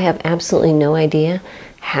I have absolutely no idea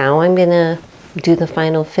how I'm going to do the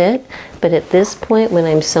final fit, but at this point when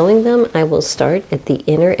I'm sewing them, I will start at the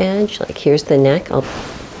inner edge. Like here's the neck. I'll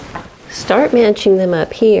start matching them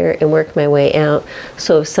up here and work my way out.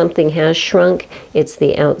 So if something has shrunk, it's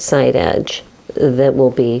the outside edge that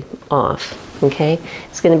will be off, okay?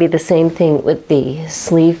 It's going to be the same thing with the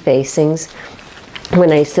sleeve facings.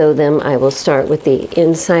 When I sew them, I will start with the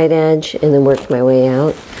inside edge and then work my way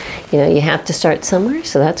out. You know, you have to start somewhere,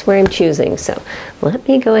 so that's where I'm choosing. So let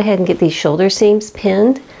me go ahead and get these shoulder seams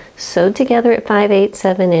pinned, sewed together at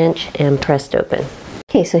 5/8 inch, and pressed open.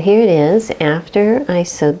 Okay, so here it is. After I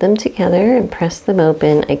sewed them together and pressed them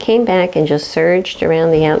open, I came back and just serged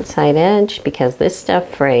around the outside edge because this stuff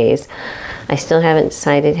frays. I still haven't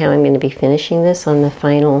decided how I'm going to be finishing this on the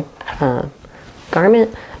final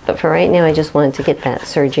garment, but for right now I just wanted to get that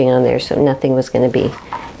serging on there so nothing was going to be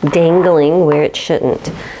dangling where it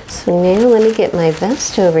shouldn't. So now let me get my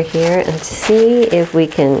vest over here and see if we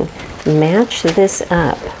can match this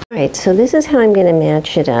up. Alright, so this is how I'm going to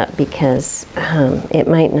match it up because it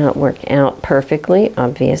might not work out perfectly,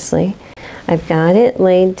 obviously. I've got it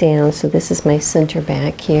laid down, so this is my center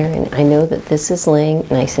back here, and I know that this is laying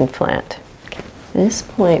nice and flat. This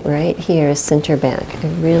point right here is center back. I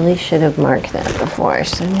really should have marked that before,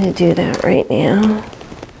 so I'm going to do that right now.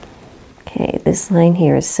 Okay, this line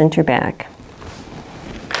here is center back.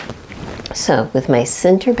 So with my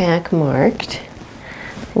center back marked,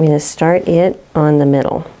 I'm going to start it on the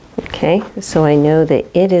middle, okay? So I know that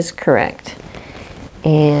it is correct.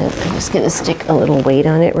 And I'm just going to stick a little weight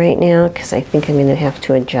on it right now because I think I'm going to have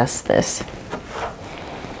to adjust this.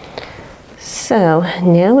 So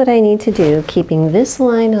now what I need to do, keeping this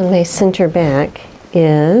line on my center back,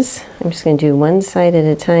 is, I'm just going to do one side at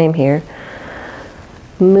a time here,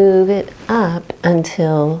 move it up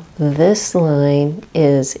until this line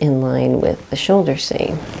is in line with the shoulder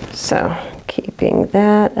seam. So keeping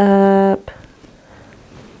that up.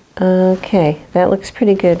 Okay, that looks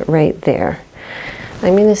pretty good right there.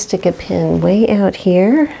 I'm going to stick a pin way out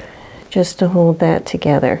here just to hold that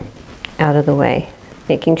together out of the way,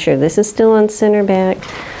 making sure this is still on center back.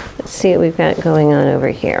 Let's see what we've got going on over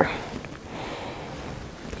here.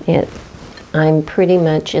 I'm pretty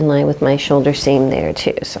much in line with my shoulder seam there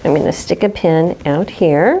too. So I'm going to stick a pin out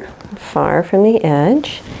here, far from the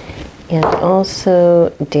edge, and also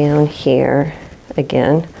down here,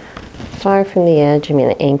 again, far from the edge. I'm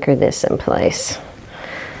going to anchor this in place.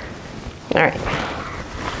 All right.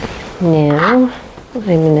 Now I'm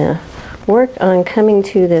going to work on coming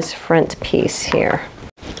to this front piece here.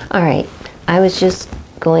 All right. I was just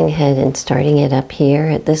going ahead and starting it up here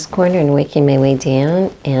at this corner and working my way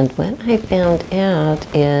down, and what I found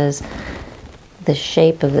out is the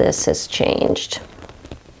shape of this has changed.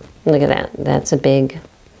 Look at that. That's a big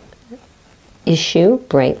issue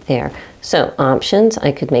right there. So options,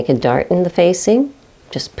 I could make a dart in the facing,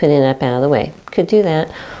 just put it up out of the way. Could do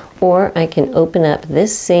that. Or I can open up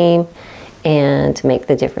this seam and make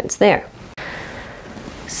the difference there.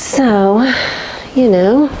 So, you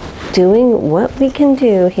know, doing what we can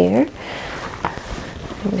do here.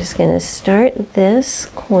 I'm just going to start this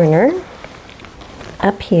corner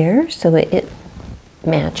up here so that it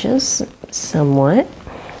matches somewhat.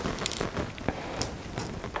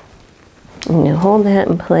 I'm going to hold that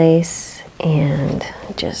in place and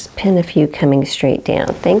just pin a few coming straight down.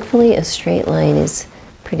 Thankfully, a straight line is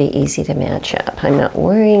pretty easy to match up. I'm not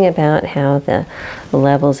worrying about how the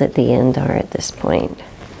levels at the end are at this point.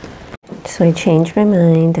 So I changed my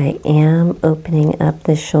mind. I am opening up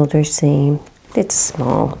the shoulder seam. It's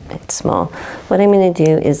small, it's small. What I'm going to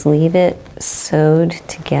do is leave it sewed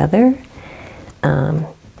together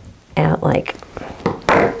out like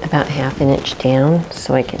about ½ inch down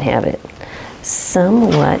so I can have it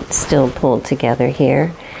somewhat still pulled together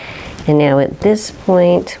here. And now at this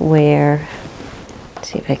point where, let's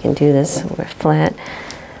see if I can do this flat,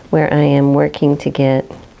 where I am working to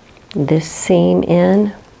get this seam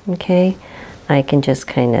in, okay, I can just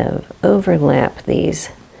kind of overlap these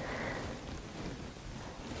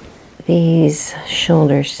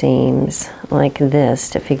shoulder seams like this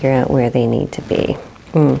to figure out where they need to be.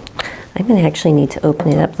 I'm going to actually need to open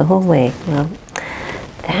it up the whole way. Well,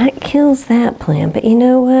 that kills that plan, but you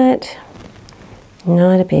know what?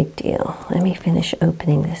 Not a big deal. Let me finish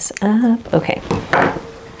opening this up. Okay.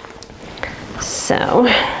 So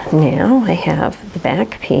now I have the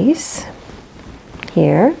back piece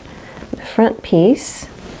here, the front piece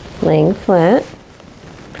laying flat,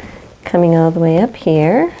 coming all the way up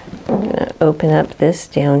here. I'm going to open up this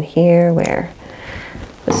down here where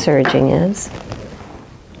the serging is,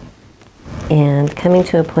 and coming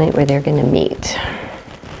to a point where they're going to meet.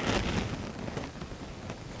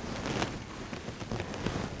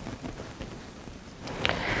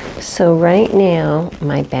 So right now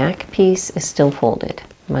my back piece is still folded.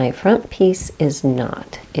 My front piece is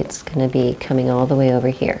not. It's going to be coming all the way over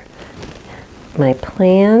here. My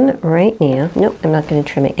plan right now, nope, I'm not going to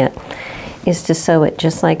trim it yet, is to sew it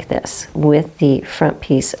just like this, with the front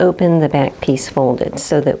piece open, the back piece folded,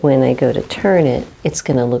 so that when I go to turn it, it's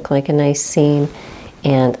going to look like a nice seam,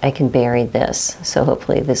 and I can bury this. So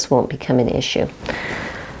hopefully this won't become an issue.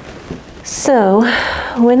 So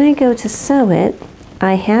when I go to sew it,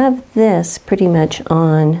 I have this pretty much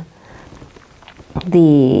on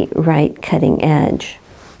the right cutting edge,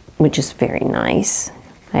 which is very nice.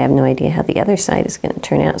 I have no idea how the other side is going to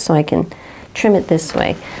turn out, so I can trim it this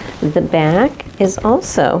way. The back is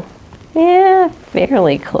also,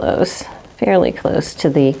 fairly close to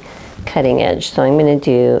the cutting edge. So I'm going to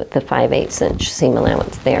do the 5/8 inch seam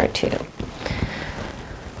allowance there too.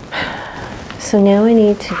 So now I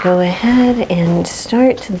need to go ahead and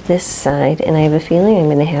start this side, and I have a feeling I'm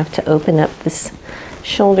going to have to open up this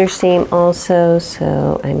shoulder seam also,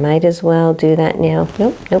 so I might as well do that now.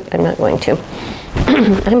 Nope, I'm not going to.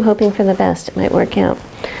 I'm hoping for the best. It might work out.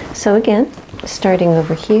 So again, starting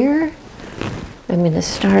over here, I'm going to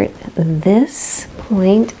start this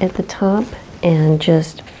point at the top and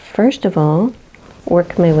just first of all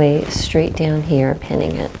work my way straight down here,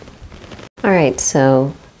 pinning it. Alright,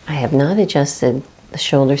 so I have not adjusted the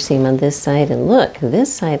shoulder seam on this side, and look,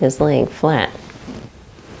 this side is laying flat.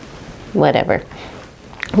 Whatever.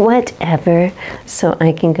 So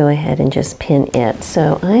I can go ahead and just pin it.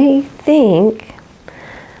 So I think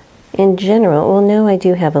in general, well, no, I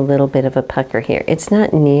do have a little bit of a pucker here. It's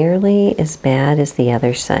not nearly as bad as the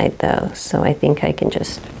other side though, so I think I can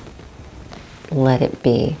just let it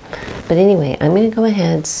be. But anyway, I'm going to go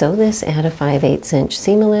ahead, sew this at a 5/8 inch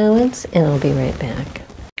seam allowance, and I'll be right back.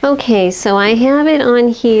 Okay, so I have it on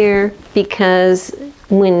here because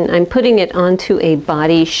when I'm putting it onto a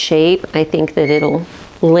body shape, I think that it'll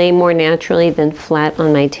lay more naturally than flat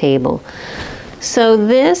on my table. So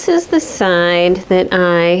this is the side that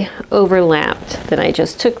I overlapped, that I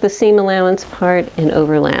just took the seam allowance part and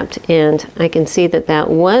overlapped. And I can see that that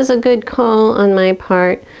was a good call on my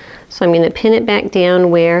part. So I'm going to pin it back down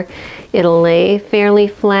where it'll lay fairly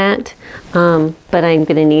flat, but I'm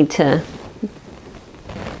going to need to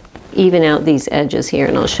even out these edges here,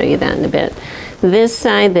 and I'll show you that in a bit. This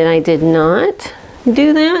side that I did not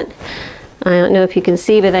do that, I don't know if you can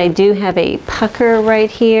see, but I do have a pucker right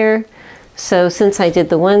here. So since I did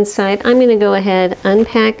the one side, I'm going to go ahead,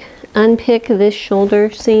 unpick this shoulder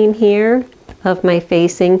seam here of my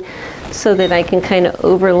facing so that I can kind of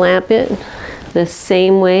overlap it the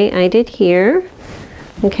same way I did here.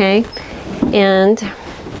 Okay, and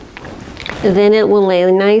then it will lay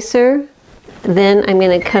nicer. Then I'm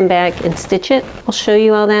going to come back and stitch it. I'll show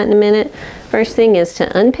you all that in a minute. First thing is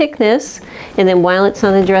to unpick this, and then while it's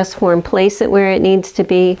on the dress form, place it where it needs to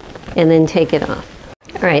be, and then take it off.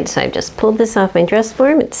 Alright, so I've just pulled this off my dress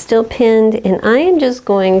form. It's still pinned, and I am just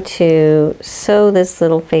going to sew this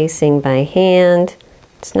little facing by hand.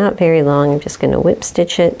 It's not very long. I'm just going to whip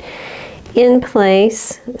stitch it in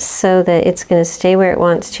place so that it's going to stay where it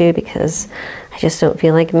wants to, because I just don't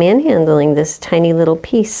feel like manhandling this tiny little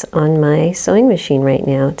piece on my sewing machine right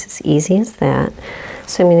now. It's as easy as that.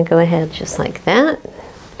 So I'm going to go ahead just like that,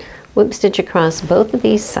 whip stitch across both of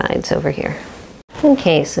these sides over here.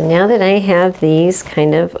 Okay, so now that I have these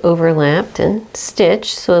kind of overlapped and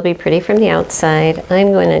stitched, so it'll be pretty from the outside,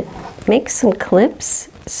 I'm going to make some clips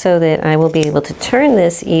so that I will be able to turn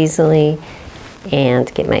this easily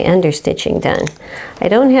and get my understitching done. I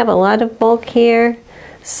don't have a lot of bulk here,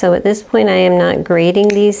 so at this point I am not grading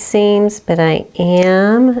these seams, but I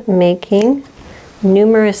am making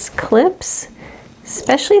numerous clips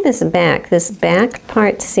especially this back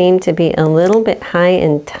part seemed to be a little bit high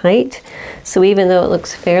and tight. So even though it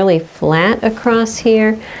looks fairly flat across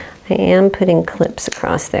here, I am putting clips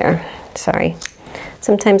across there. Sorry.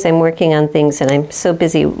 Sometimes I'm working on things and I'm so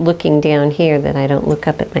busy looking down here that I don't look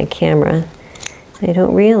up at my camera. I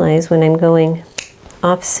don't realize when I'm going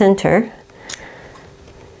off center.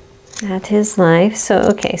 That is life. So,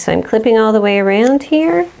 okay, so I'm clipping all the way around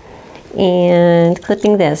here and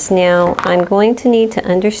clipping this. Now, I'm going to need to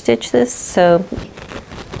understitch this, so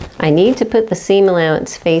I need to put the seam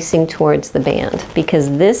allowance facing towards the band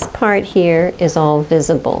because this part here is all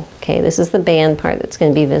visible. Okay, this is the band part that's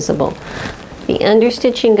going to be visible. The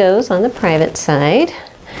understitching goes on the private side,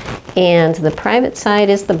 and the private side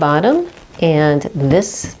is the bottom, and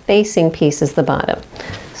this facing piece is the bottom.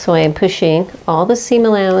 So I am pushing all the seam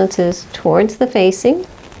allowances towards the facing,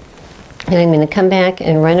 and I'm going to come back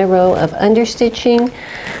and run a row of understitching,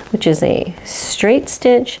 which is a straight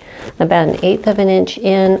stitch about 1/8 of an inch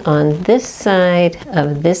in on this side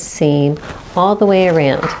of this seam all the way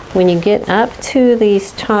around. When you get up to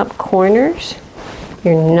these top corners,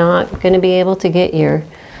 you're not going to be able to get your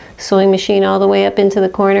sewing machine all the way up into the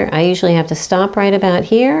corner. I usually have to stop right about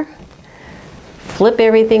here, flip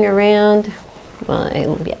everything around. Well,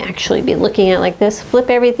 I'll actually be looking at it like this. Flip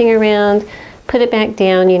everything around, put it back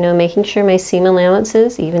down, you know, making sure my seam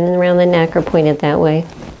allowances, even around the neck, are pointed that way.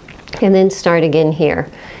 And then start again here.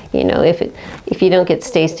 You know, if you don't get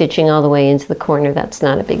stay stitching all the way into the corner, that's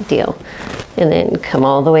not a big deal. And then come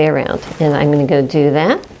all the way around. And I'm going to go do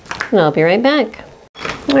that, and I'll be right back.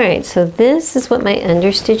 All right, so this is what my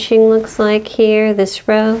understitching looks like here, this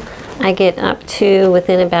row. I get up to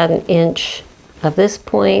within about 1 inch of this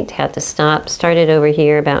point, had to stop, started over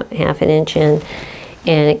here about 1/2 inch in,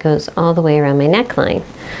 and it goes all the way around my neckline.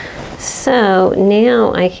 So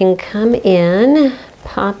now I can come in,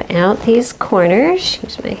 pop out these corners,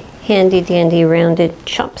 use my handy dandy rounded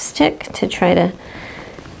chopstick to try to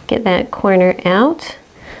get that corner out.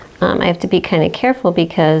 I have to be kind of careful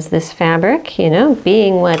because this fabric, you know,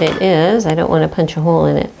 being what it is, I don't want to punch a hole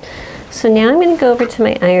in it. So now I'm going to go over to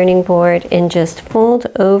my ironing board and just fold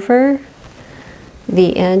over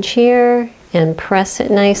the edge here and press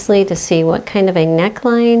it nicely to see what kind of a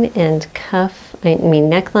neckline and cuff,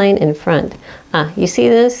 neckline and front. You see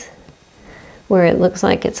this? Where it looks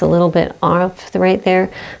like it's a little bit off right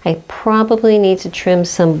there. I probably need to trim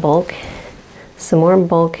some more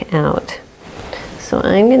bulk out. So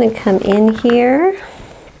I'm going to come in here.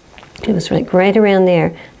 It was like right around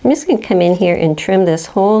there. I'm just going to come in here and trim this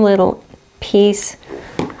whole little piece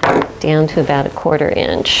down to about 1/4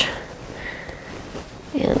 inch.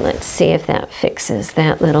 And let's see if that fixes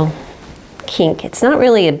that little kink. It's not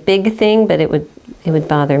really a big thing, but it would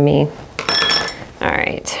bother me. All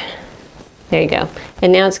right, there you go.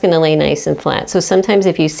 And now it's going to lay nice and flat. So sometimes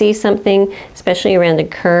if you see something, especially around a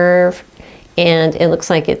curve, and it looks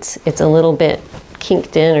like it's a little bit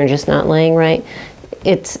kinked in or just not laying right,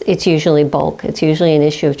 it's usually bulk. It's usually an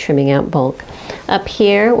issue of trimming out bulk. Up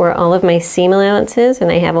here where all of my seam allowances,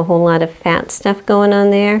 and I have a whole lot of fat stuff going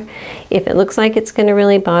on there, if it looks like it's going to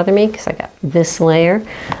really bother me because I got this layer,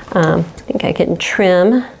 I think I can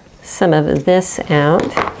trim some of this out.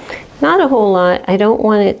 Not a whole lot. I don't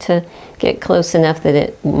want it to get close enough that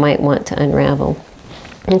it might want to unravel.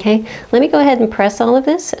 Okay, let me go ahead and press all of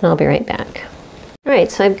this and I'll be right back. All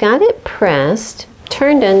right, so I've got it pressed,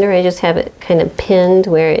 turned under. I just have it kind of pinned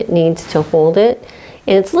where it needs to hold it.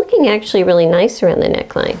 And it's looking actually really nice around the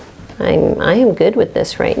neckline. I am good with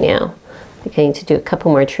this right now. I think I need to do a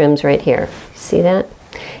couple more trims right here. See that?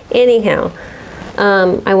 Anyhow,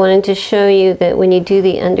 I wanted to show you that when you do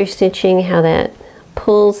the understitching, how that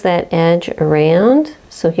pulls that edge around.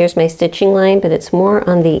 So here's my stitching line, but it's more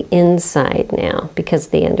on the inside now because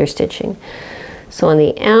of the understitching. So on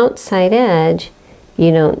the outside edge,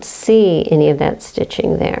 you don't see any of that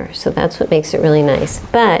stitching there. So that's what makes it really nice.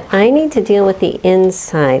 But I need to deal with the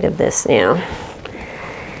inside of this now.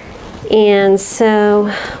 And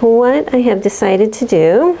so what I have decided to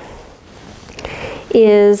do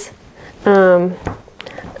is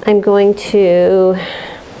I'm going to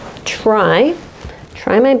try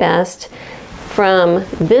my best from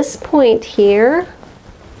this point here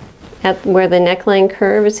at where the neckline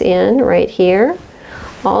curves in right here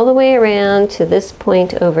all the way around to this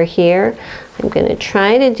point over here. I'm going to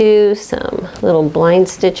try to do some little blind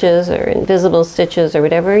stitches or invisible stitches or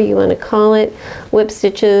whatever you want to call it, whip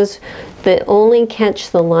stitches that only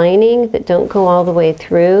catch the lining, that don't go all the way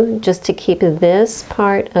through, just to keep this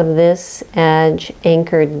part of this edge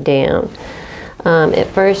anchored down. At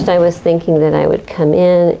first I was thinking that I would come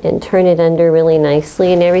in and turn it under really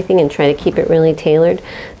nicely and everything and try to keep it really tailored.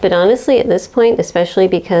 But honestly, at this point, especially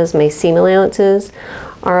because my seam allowances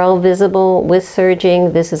are all visible with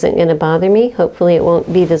serging, this isn't going to bother me. Hopefully it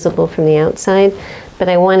won't be visible from the outside. But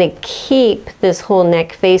I want to keep this whole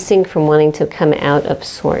neck facing from wanting to come out of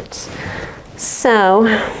sorts. So,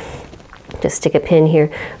 just stick a pin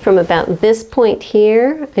here. From about this point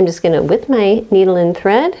here, I'm just going to, with my needle and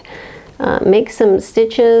thread, make some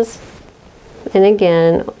stitches, and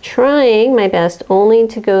again trying my best only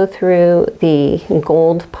to go through the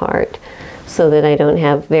gold part so that I don't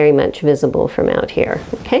have very much visible from out here.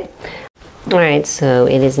 Okay, all right, so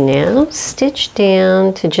it is now stitched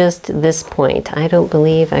down to just this point. I don't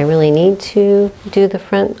believe I really need to do the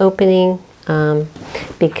front opening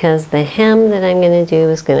because the hem that I'm going to do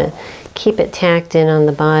is going to keep it tacked in on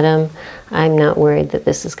the bottom. I'm not worried that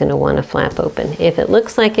this is going to want to flap open. If it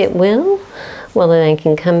looks like it will, well, then I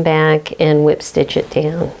can come back and whip stitch it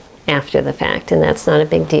down after the fact, and that's not a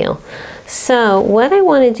big deal. So what I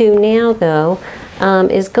want to do now, though,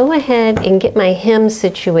 is go ahead and get my hem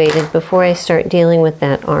situated before I start dealing with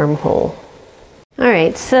that armhole. All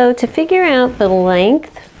right, so to figure out the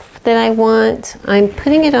length that I want, I'm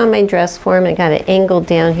putting it on my dress form. I got it angled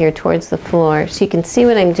down here towards the floor so you can see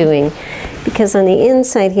what I'm doing, because on the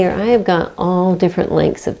inside here I have got all different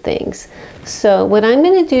lengths of things. So what I'm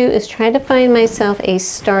going to do is try to find myself a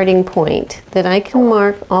starting point that I can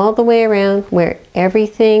mark all the way around where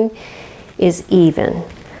everything is even.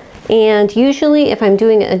 And usually if I'm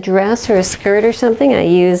doing a dress or a skirt or something, I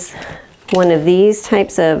use one of these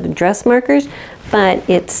types of dress markers, but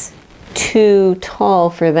it's too tall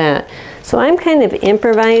for that. So I'm kind of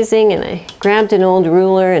improvising, and I grabbed an old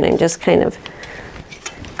ruler and I'm just kind of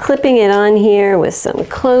clipping it on here with some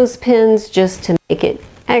clothespins just to make it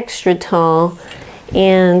extra tall.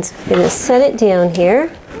 And I'm going to set it down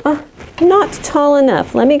here. Oh, not tall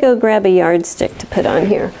enough. Let me go grab a yardstick to put on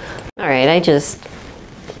here. All right, I just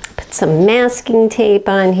put some masking tape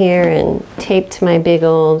on here and taped my big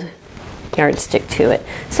old yardstick to it.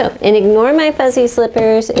 So, and ignore my fuzzy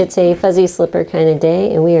slippers. It's a fuzzy slipper kind of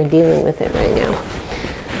day, and we are dealing with it right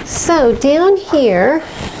now. So down here,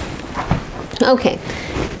 okay,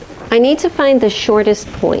 I need to find the shortest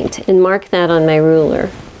point and mark that on my ruler.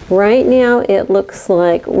 Right now it looks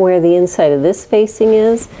like where the inside of this facing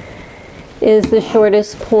is the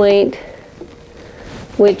shortest point,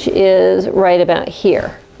 which is right about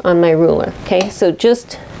here on my ruler. Okay, so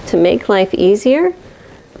just to make life easier,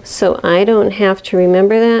 so I don't have to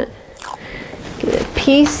remember that, get a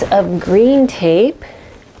piece of green tape,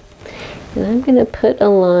 and I'm going to put a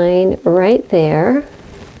line right there.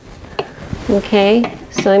 Okay,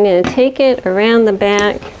 so I'm going to take it around the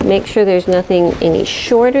back, make sure there's nothing any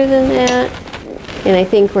shorter than that, and I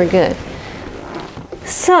think we're good.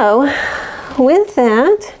 So with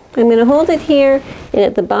that, I'm going to hold it here, and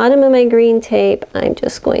at the bottom of my green tape, I'm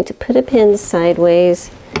just going to put a pin sideways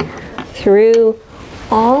through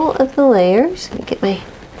all of the layers. Let me get my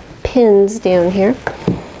pins down here.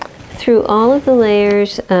 Through all of the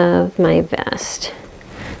layers of my vest.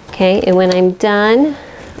 Okay, and when I'm done,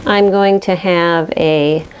 I'm going to have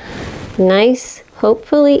a nice,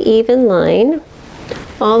 hopefully even line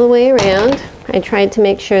all the way around. I tried to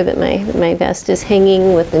make sure that my vest is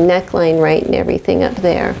hanging with the neckline right and everything up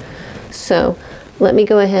there. So let me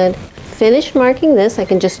go ahead, finish marking this. I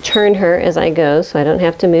can just turn her as I go so I don't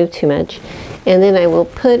have to move too much. And then I will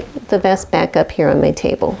put the vest back up here on my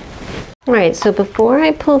table. All right, so before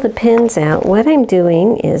I pull the pins out, what I'm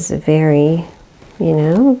doing is very,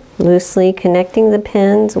 loosely connecting the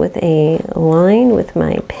pins with a line with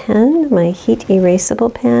my pen, my heat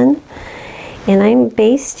erasable pen. And I'm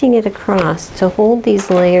basting it across to hold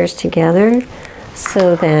these layers together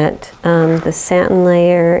so that the satin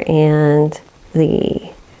layer and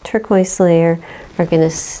the turquoise layer are going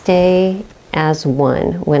to stay as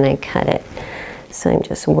one when I cut it. So I'm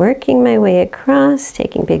just working my way across,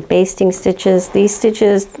 taking big basting stitches. These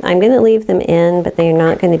stitches, I'm going to leave them in, but they're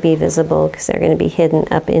not going to be visible because they're going to be hidden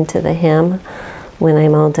up into the hem when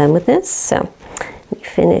I'm all done with this. So let me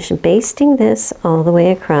finish basting this all the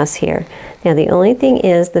way across here. Now the only thing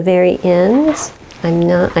is the very ends,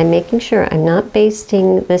 I'm making sure I'm not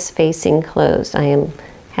basting this facing closed. I am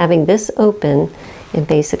having this open and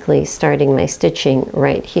basically starting my stitching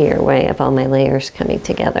right here where I have all my layers coming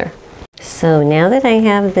together. So now that I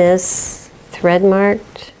have this thread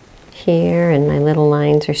marked here and my little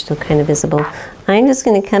lines are still kind of visible, I'm just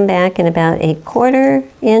going to come back and about 1/4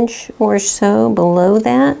 inch or so below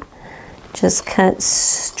that, just cut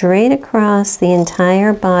straight across the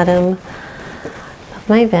entire bottom of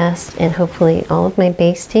my vest, and hopefully all of my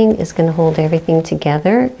basting is going to hold everything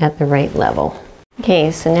together at the right level.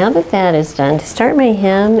 Okay, so now that that is done, to start my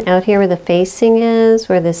hem out here where the facing is,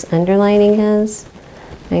 where this underlining is,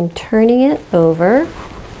 I'm turning it over.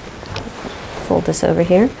 Fold this over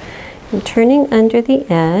here. I'm turning under the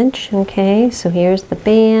edge, okay? So here's the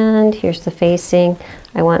band, here's the facing.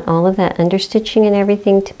 I want all of that understitching and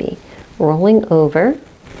everything to be rolling over,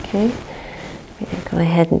 okay? I'm gonna go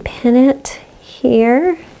ahead and pin it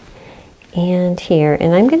here and here.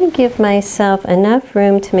 And I'm gonna give myself enough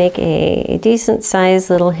room to make a decent sized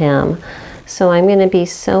little hem. So I'm gonna be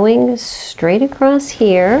sewing straight across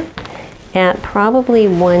here at probably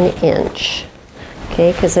 1 inch,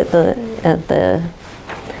 okay? Because at the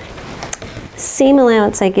seam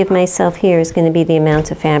allowance I give myself here is going to be the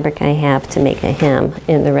amount of fabric I have to make a hem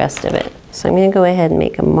in the rest of it. So I'm going to go ahead and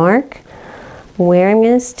make a mark where I'm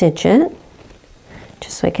going to stitch it,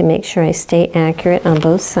 just so I can make sure I stay accurate on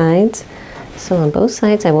both sides. So on both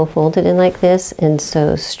sides I will fold it in like this and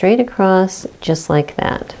sew straight across just like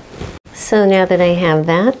that. So now that I have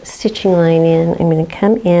that stitching line in, I'm going to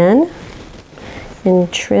come in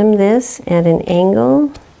and trim this at an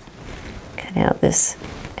angle, cut out this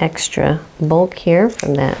extra bulk here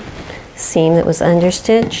from that seam that was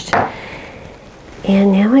understitched.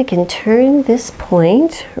 And now I can turn this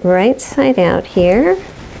point right side out here.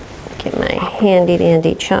 Get my handy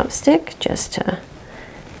dandy chopstick just to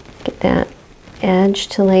get that edge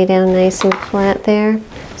to lay down nice and flat there.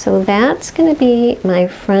 So that's going to be my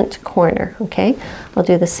front corner, okay? I'll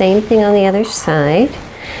do the same thing on the other side.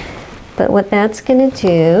 But what that's going to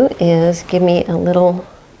do is give me a little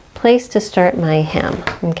place to start my hem,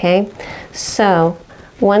 okay? So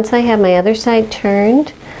once I have my other side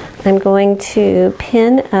turned, I'm going to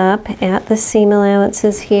pin up at the seam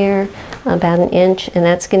allowances here about 1 inch, and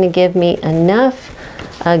that's going to give me enough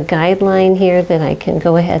guideline here that I can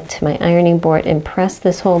go ahead to my ironing board and press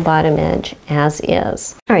this whole bottom edge as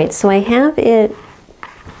is. All right, so I have it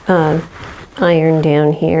iron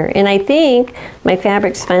down here, and I think my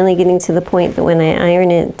fabric's finally getting to the point that when I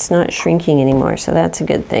iron it, it's not shrinking anymore, so that's a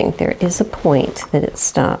good thing. There is a point that it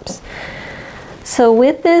stops. So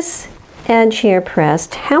with this edge here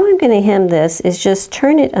pressed, how I'm going to hem this is just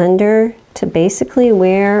turn it under to basically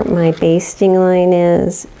where my basting line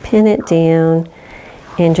is, pin it down,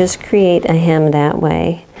 and just create a hem that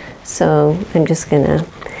way. So I'm just going to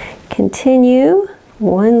continue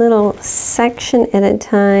one little section at a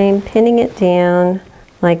time, pinning it down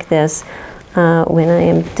like this. When I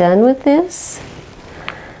am done with this,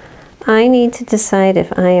 I need to decide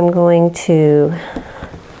if I am going to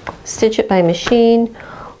stitch it by machine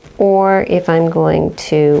or if I'm going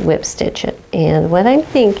to whip stitch it. And what I'm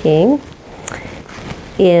thinking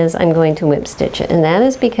is I'm going to whip stitch it, and that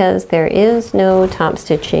is because there is no top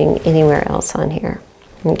stitching anywhere else on here,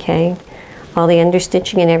 okay? All the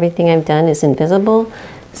understitching and everything I've done is invisible,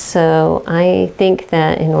 so I think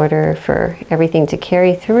that in order for everything to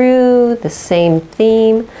carry through the same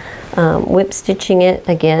theme, whip stitching it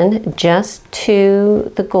again just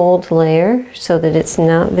to the gold layer so that it's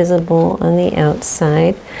not visible on the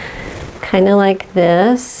outside, kind of like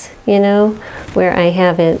this, you know, where I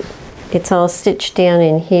have it, it's all stitched down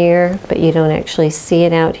in here, but you don't actually see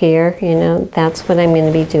it out here, you know. That's what I'm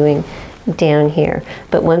going to be doing down here.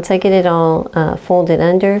 But once I get it all folded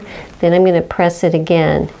under, then I'm going to press it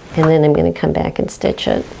again, and then I'm going to come back and stitch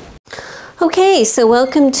it. Okay, so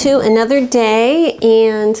welcome to another day,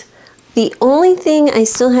 and the only thing I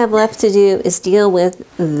still have left to do is deal with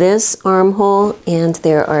this armhole, and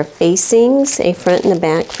there are facings, a front and a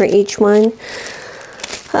back for each one.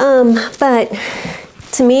 But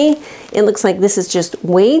to me, it looks like this is just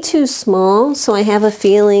way too small, so I have a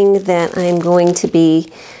feeling that I'm going to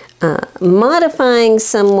be modifying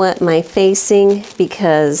somewhat my facing,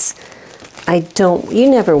 because you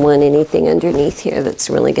never want anything underneath here that's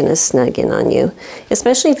really going to snug in on you,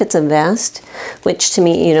 especially if it's a vest, which to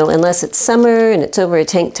me, you know, unless it's summer and it's over a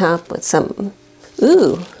tank top with some,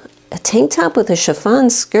 a tank top with a chiffon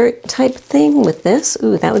skirt type thing with this,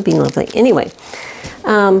 that would be lovely. Anyway,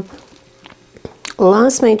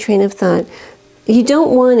 lost my train of thought. You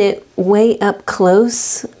don't want it way up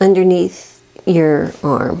close underneath your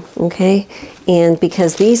arm, okay? And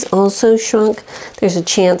because these also shrunk, there's a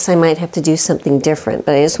chance I might have to do something different,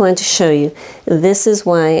 but I just wanted to show you this is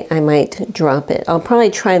why I might drop it. I'll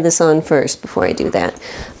probably try this on first before I do that.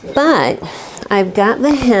 But I've got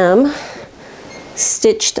the hem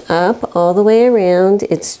stitched up all the way around.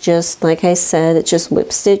 It's just, like I said, it's just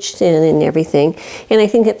whip stitched in and everything, and I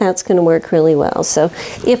think that that's going to work really well. So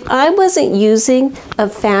if I wasn't using a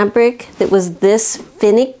fabric that was this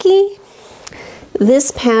finicky,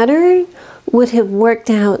 this pattern would have worked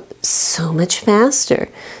out so much faster.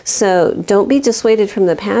 So don't be dissuaded from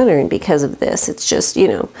the pattern because of this. It's just, you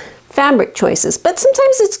know, fabric choices. But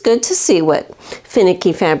sometimes it's good to see what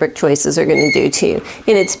finicky fabric choices are going to do to you.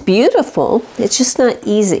 And it's beautiful. It's just not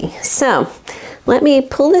easy. So let me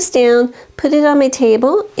pull this down, put it on my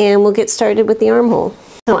table, and we'll get started with the armhole.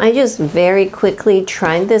 So I just very quickly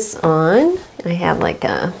tried this on. I have like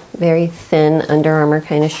a very thin Under Armour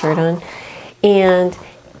kind of shirt on. And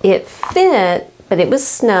it fit, but it was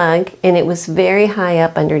snug, and it was very high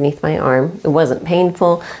up underneath my arm. It wasn't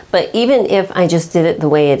painful, but even if I just did it the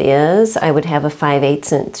way it is, I would have a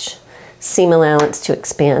 5/8 inch seam allowance to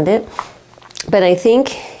expand it. But I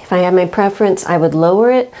think if I had my preference, I would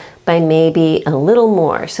lower it by maybe a little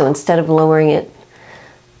more. So instead of lowering it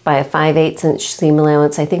by a 5/8 inch seam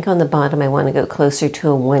allowance, I think on the bottom I want to go closer to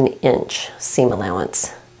a 1 inch seam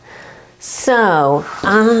allowance. So,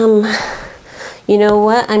 you know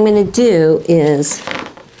what I'm going to do is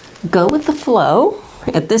go with the flow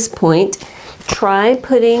at this point. Try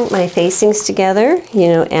putting my facings together, you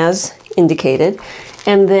know, as indicated.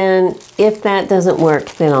 And then if that doesn't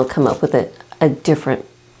work, then I'll come up with a different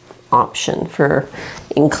option for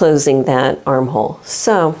enclosing that armhole.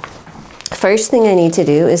 So first thing I need to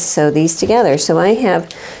do is sew these together. So I have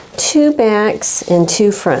 2 backs and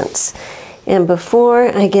 2 fronts. And before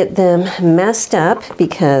I get them messed up,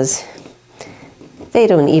 because they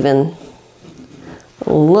don't even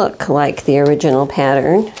look like the original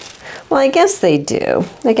pattern. Well, I guess they do.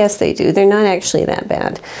 I guess they do. They're not actually that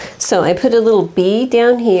bad. So I put a little bee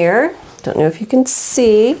down here. Don't know if you can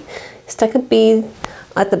see. Stuck a bee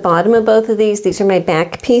at the bottom of both of these. These are my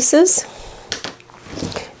back pieces.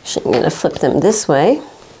 Actually, I'm going to flip them this way.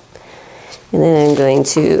 And then I'm going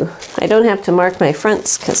to, I don't have to mark my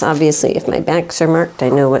fronts because obviously if my backs are marked, I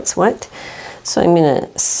know what's what. So I'm going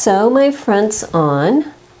to sew my fronts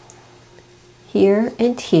on here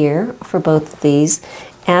and here for both of these.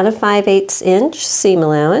 Add a 5/8 inch seam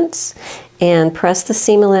allowance and press the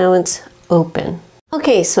seam allowance open.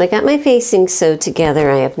 Okay, so I got my facings sewed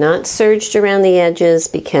together. I have not serged around the edges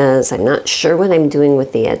because I'm not sure what I'm doing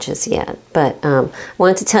with the edges yet. But I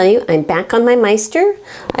want to tell you, I'm back on my Meister.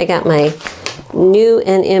 I got my new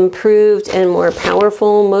and improved and more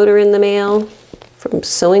powerful motor in the mail from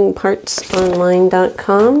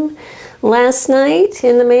sewingpartsonline.com last night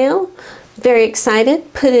in the mail. Very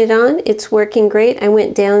excited, put it on, it's working great. I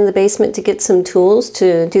went down in the basement to get some tools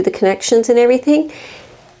to do the connections and everything.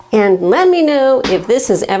 And let me know if this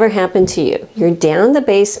has ever happened to you. You're down in the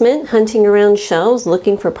basement hunting around shelves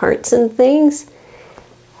looking for parts and things,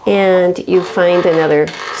 and you find another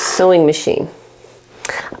sewing machine.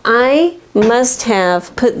 I must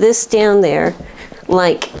have put this down there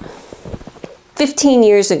like 15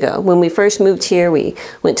 years ago. When we first moved here, we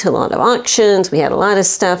went to a lot of auctions, we had a lot of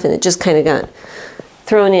stuff, and it just kind of got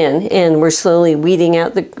thrown in, and we're slowly weeding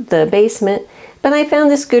out the basement. But I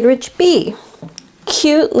found this 𝐥𝐢𝐤𝐿.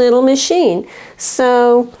 Cute little machine.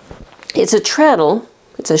 So it's a treadle,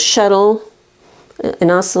 it's a shuttle, an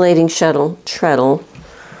oscillating shuttle treadle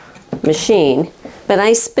machine. But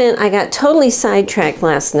I got totally sidetracked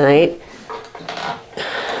last night.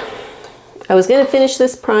 I was going to finish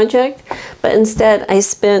this project, but instead I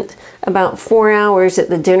spent about 4 hours at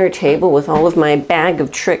the dinner table with all of my bag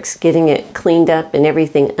of tricks, getting it cleaned up and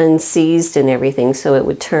everything unseized and everything so it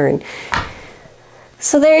would turn.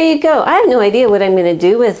 So there you go. I have no idea what I'm going to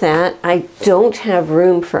do with that. I don't have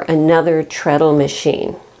room for another treadle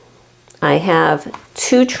machine. I have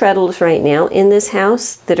 2 treadles right now in this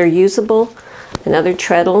house that are usable. Another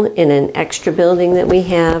treadle in an extra building that we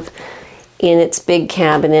have in its big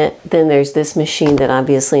cabinet. Then there's this machine that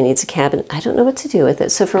obviously needs a cabinet. I don't know what to do with it.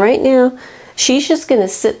 So for right now, she's just going to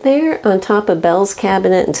sit there on top of Belle's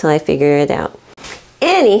cabinet until I figure it out.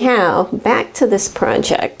 Anyhow, back to this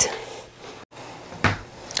project.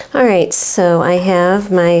 All right, so I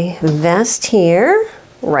have my vest here,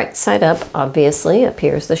 right side up, obviously. Up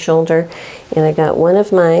here's the shoulder. And I got one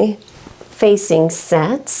of my facing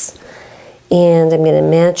sets. And I'm going to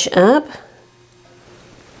match up.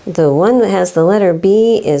 The one that has the letter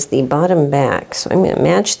B is the bottom back. So I'm going to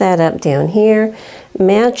match that up down here,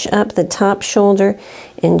 match up the top shoulder,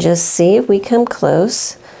 and just see if we come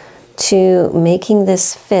close to making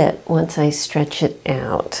this fit once I stretch it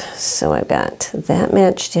out. So I've got that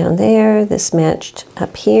matched down there, this matched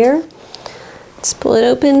up here. Let's pull it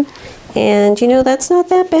open, and you know, that's not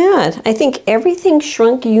that bad. I think everything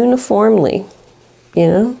shrunk uniformly, you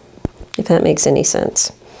know, if that makes any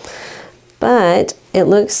sense. But it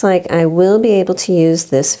looks like I will be able to use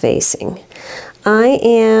this facing. I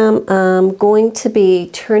am going to be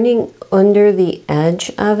turning under the edge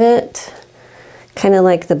of it, kind of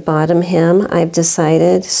like the bottom hem, I've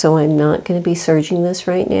decided, so I'm not going to be serging this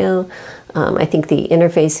right now. I think the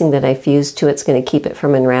interfacing that I fused to it's going to keep it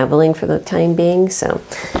from unraveling for the time being, so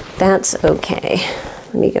that's okay.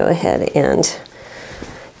 Let me go ahead and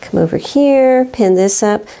come over here, pin this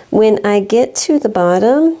up. When I get to the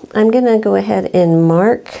bottom, I'm going to go ahead and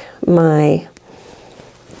mark my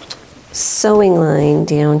sewing line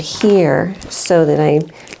down here so that I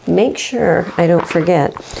make sure I don't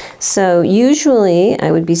forget. So usually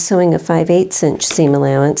I would be sewing a 5/8 inch seam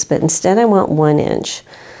allowance, but instead I want 1 inch.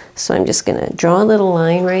 So I'm just going to draw a little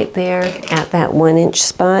line right there at that 1 inch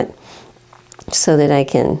spot so that I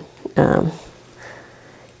can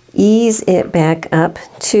ease it back up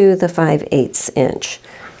to the 5/8 inch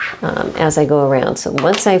as I go around. So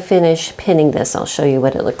once I finish pinning this, I'll show you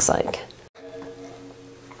what it looks like.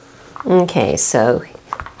 Okay, so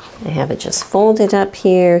I have it just folded up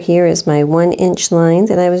here. Here is my 1 inch line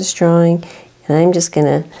that I was drawing, and I'm just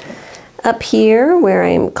gonna, up here where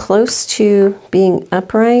I'm close to being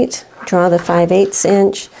upright, draw the 5/8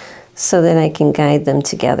 inch so that I can guide them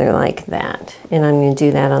together like that. And I'm gonna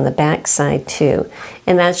do that on the back side too.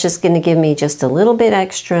 And that's just gonna give me just a little bit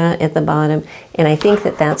extra at the bottom, and I think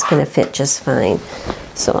that that's gonna fit just fine.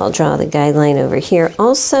 So I'll draw the guideline over here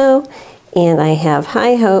also, and I have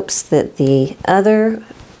high hopes that the other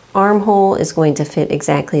armhole is going to fit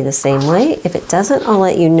exactly the same way. If it doesn't, I'll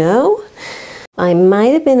let you know. I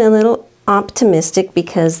might have been a little optimistic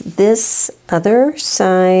because this other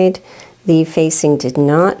side, the facing did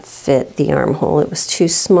not fit the armhole. It was too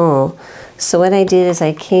small. So what I did is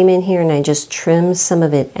I came in here and I just trimmed some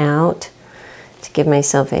of it out to give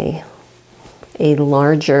myself a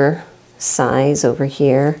larger size over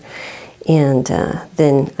here. And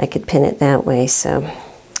then I could pin it that way. So,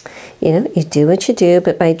 you know, you do what you do,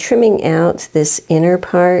 but by trimming out this inner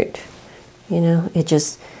part, you know, it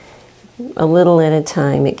just, a little at a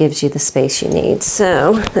time, it gives you the space you need.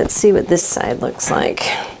 So let's see what this side looks like.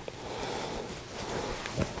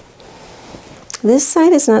 This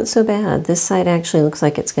side is not so bad. This side actually looks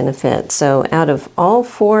like it's going to fit. So out of all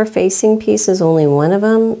 4 facing pieces, only one of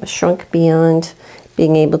them shrunk beyond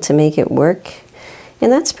being able to make it work.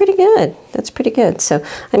 And that's pretty good. That's pretty good. So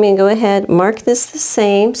I'm going to go ahead, mark this the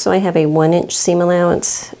same, so I have a 1 inch seam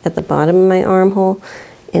allowance at the bottom of my armhole,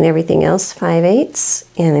 and everything else 5/8,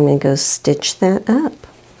 and I'm going to go stitch that up.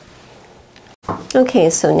 Okay,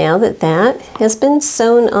 so now that that has been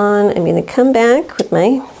sewn on, I'm going to come back with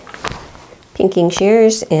my pinking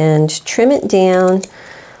shears and trim it down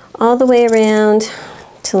all the way around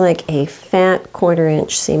to like a fat 1/4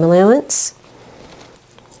 inch seam allowance.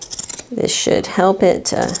 This should help it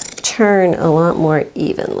to turn a lot more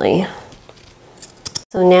evenly.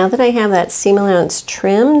 So now that I have that seam allowance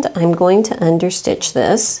trimmed, I'm going to understitch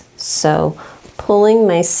this. So pulling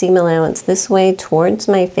my seam allowance this way towards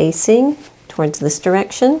my facing, towards this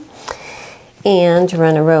direction, and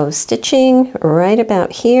run a row of stitching right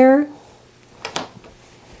about here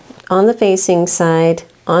on the facing side,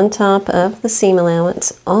 on top of the seam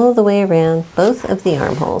allowance, all the way around both of the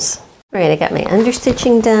armholes. All right, I got my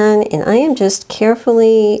understitching done, and I am just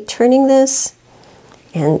carefully turning this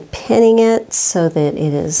and pinning it so that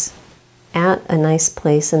it is at a nice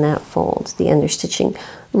place in that fold. The understitching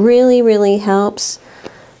really, really helps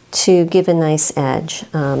to give a nice edge.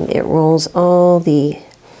 It rolls all the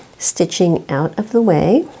stitching out of the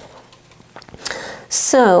way.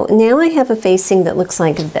 So now I have a facing that looks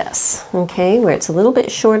like this, okay, where it's a little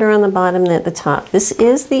bit shorter on the bottom than at the top. This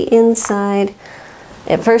is the inside.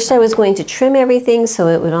 At first I was going to trim everything so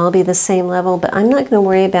it would all be the same level, but I'm not going to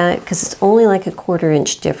worry about it because it's only like a 1/4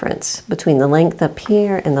 inch difference between the length up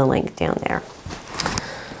here and the length down there.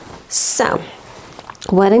 So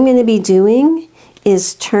what I'm going to be doing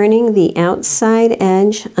is turning the outside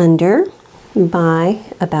edge under by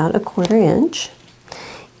about a 1/4 inch.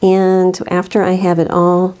 And after I have it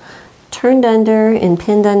all turned under and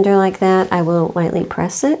pinned under like that, I will lightly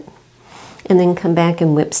press it and then come back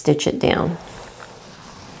and whip stitch it down.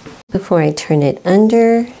 Before I turn it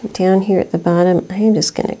under, down here at the bottom, I am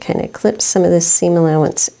just going to kind of clip some of this seam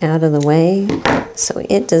allowance out of the way so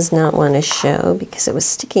it does not want to show because it was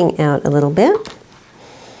sticking out a little bit.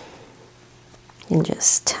 And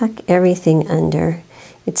just tuck everything under.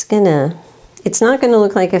 It's not going to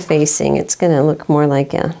look like a facing, it's going to look more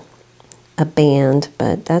like a band,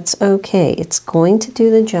 but that's okay. It's going to do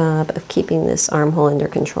the job of keeping this armhole under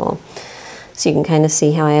control. So you can kind of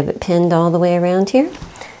see how I have it pinned all the way around here.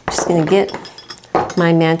 Just going to get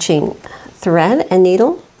my matching thread and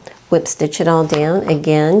needle, whip stitch it all down.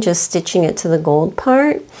 Again, just stitching it to the gold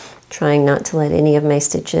part, trying not to let any of my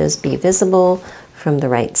stitches be visible from the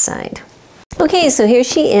right side. Okay, so here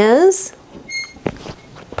she is.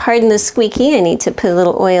 pardon the squeaky, I need to put a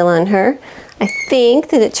little oil on her. I think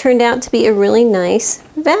that it turned out to be a really nice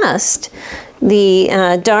vest.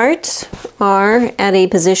 The darts are at a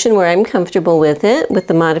position where I'm comfortable with it, with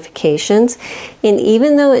the modifications. And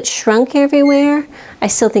even though it's shrunk everywhere, I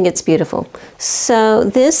still think it's beautiful. So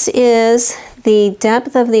this is the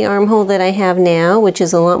depth of the armhole that I have now, which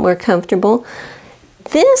is a lot more comfortable.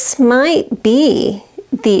 This might be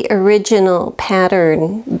the original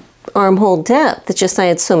pattern armhole depth. It's just I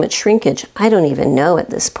had so much shrinkage. I don't even know at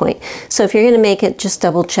this point. So if you're going to make it, just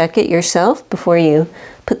double check it yourself before you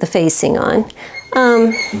put the facing on.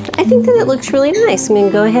 I think that it looks really nice. I'm going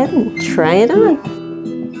to go ahead and try it on.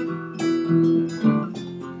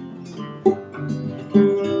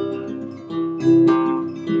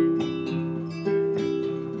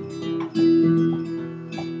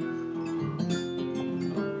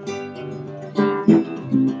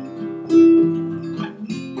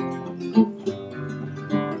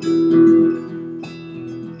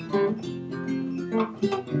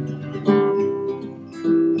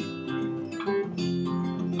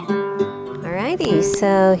 Alrighty,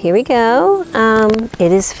 so here we go.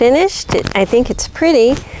 It is finished. I think it's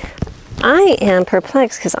pretty. I am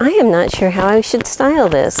perplexed because I am not sure how I should style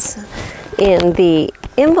this. In the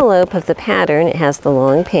envelope of the pattern, it has the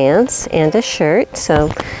long pants and a shirt. So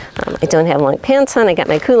I don't have long pants on. I got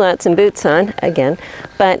my culottes and boots on again.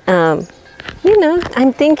 But, you know,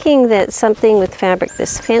 I'm thinking that something with fabric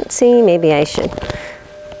this fancy, maybe I should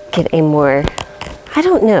get a more, I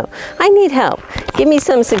don't know. I need help. Give me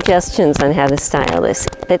some suggestions on how to style this.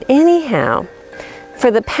 But anyhow,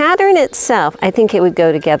 for the pattern itself, I think it would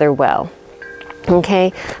go together well.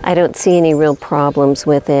 Okay, I don't see any real problems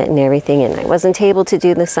with it and everything. And I wasn't able to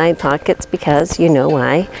do the side pockets because you know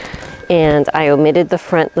why. And I omitted the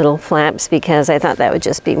front little flaps because I thought that would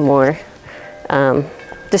just be more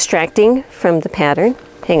distracting from the pattern.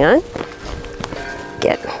 Hang on.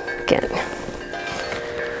 Get.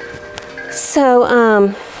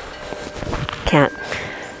 So, cat.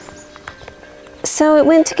 So it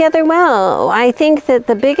went together well. I think that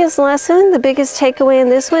the biggest lesson, the biggest takeaway in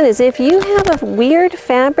this one is if you have a weird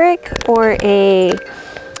fabric or a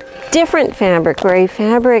different fabric or a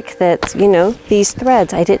fabric that's, you know, these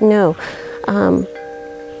threads, I didn't know.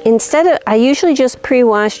 Instead of, I usually just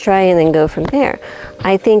pre-wash, dry, and then go from there.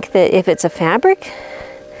 I think that if it's a fabric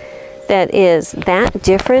that is that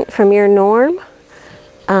different from your norm,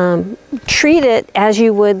 treat it as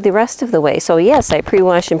you would the rest of the way. So yes, I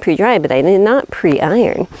pre-wash and pre-dry, but I did not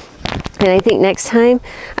pre-iron. And I think next time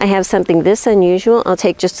I have something this unusual, I'll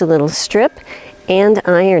take just a little strip and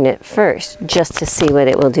iron it first, just to see what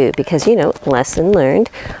it will do. Because, you know, lesson learned.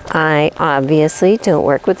 I obviously don't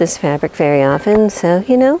work with this fabric very often, so,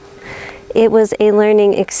 you know, it was a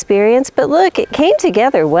learning experience. But look, it came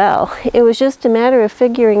together well. It was just a matter of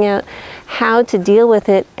figuring out how to deal with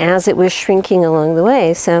it as it was shrinking along the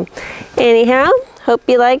way. So anyhow, hope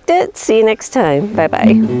you liked it. See you next time.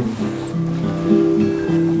 Bye-bye.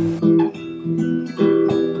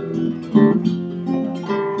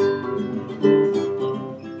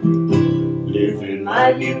 Living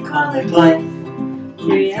my bucolic life,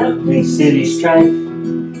 3 healthy city strife.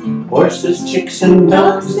 Horses, chicks, and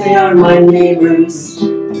dogs, they are my neighbors.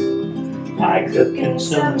 I cook and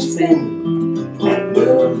sew and spin, and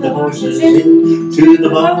move the horses into the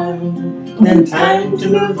barn. Then time to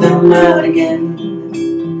move them out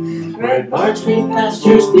again. Red barns, green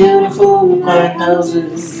pastures, beautiful white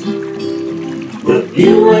houses. The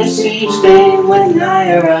view I see each day when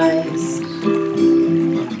I arise.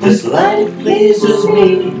 This life pleases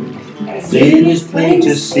me, as it is plain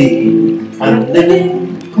to see. I'm living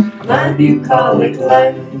my bucolic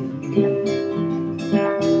life.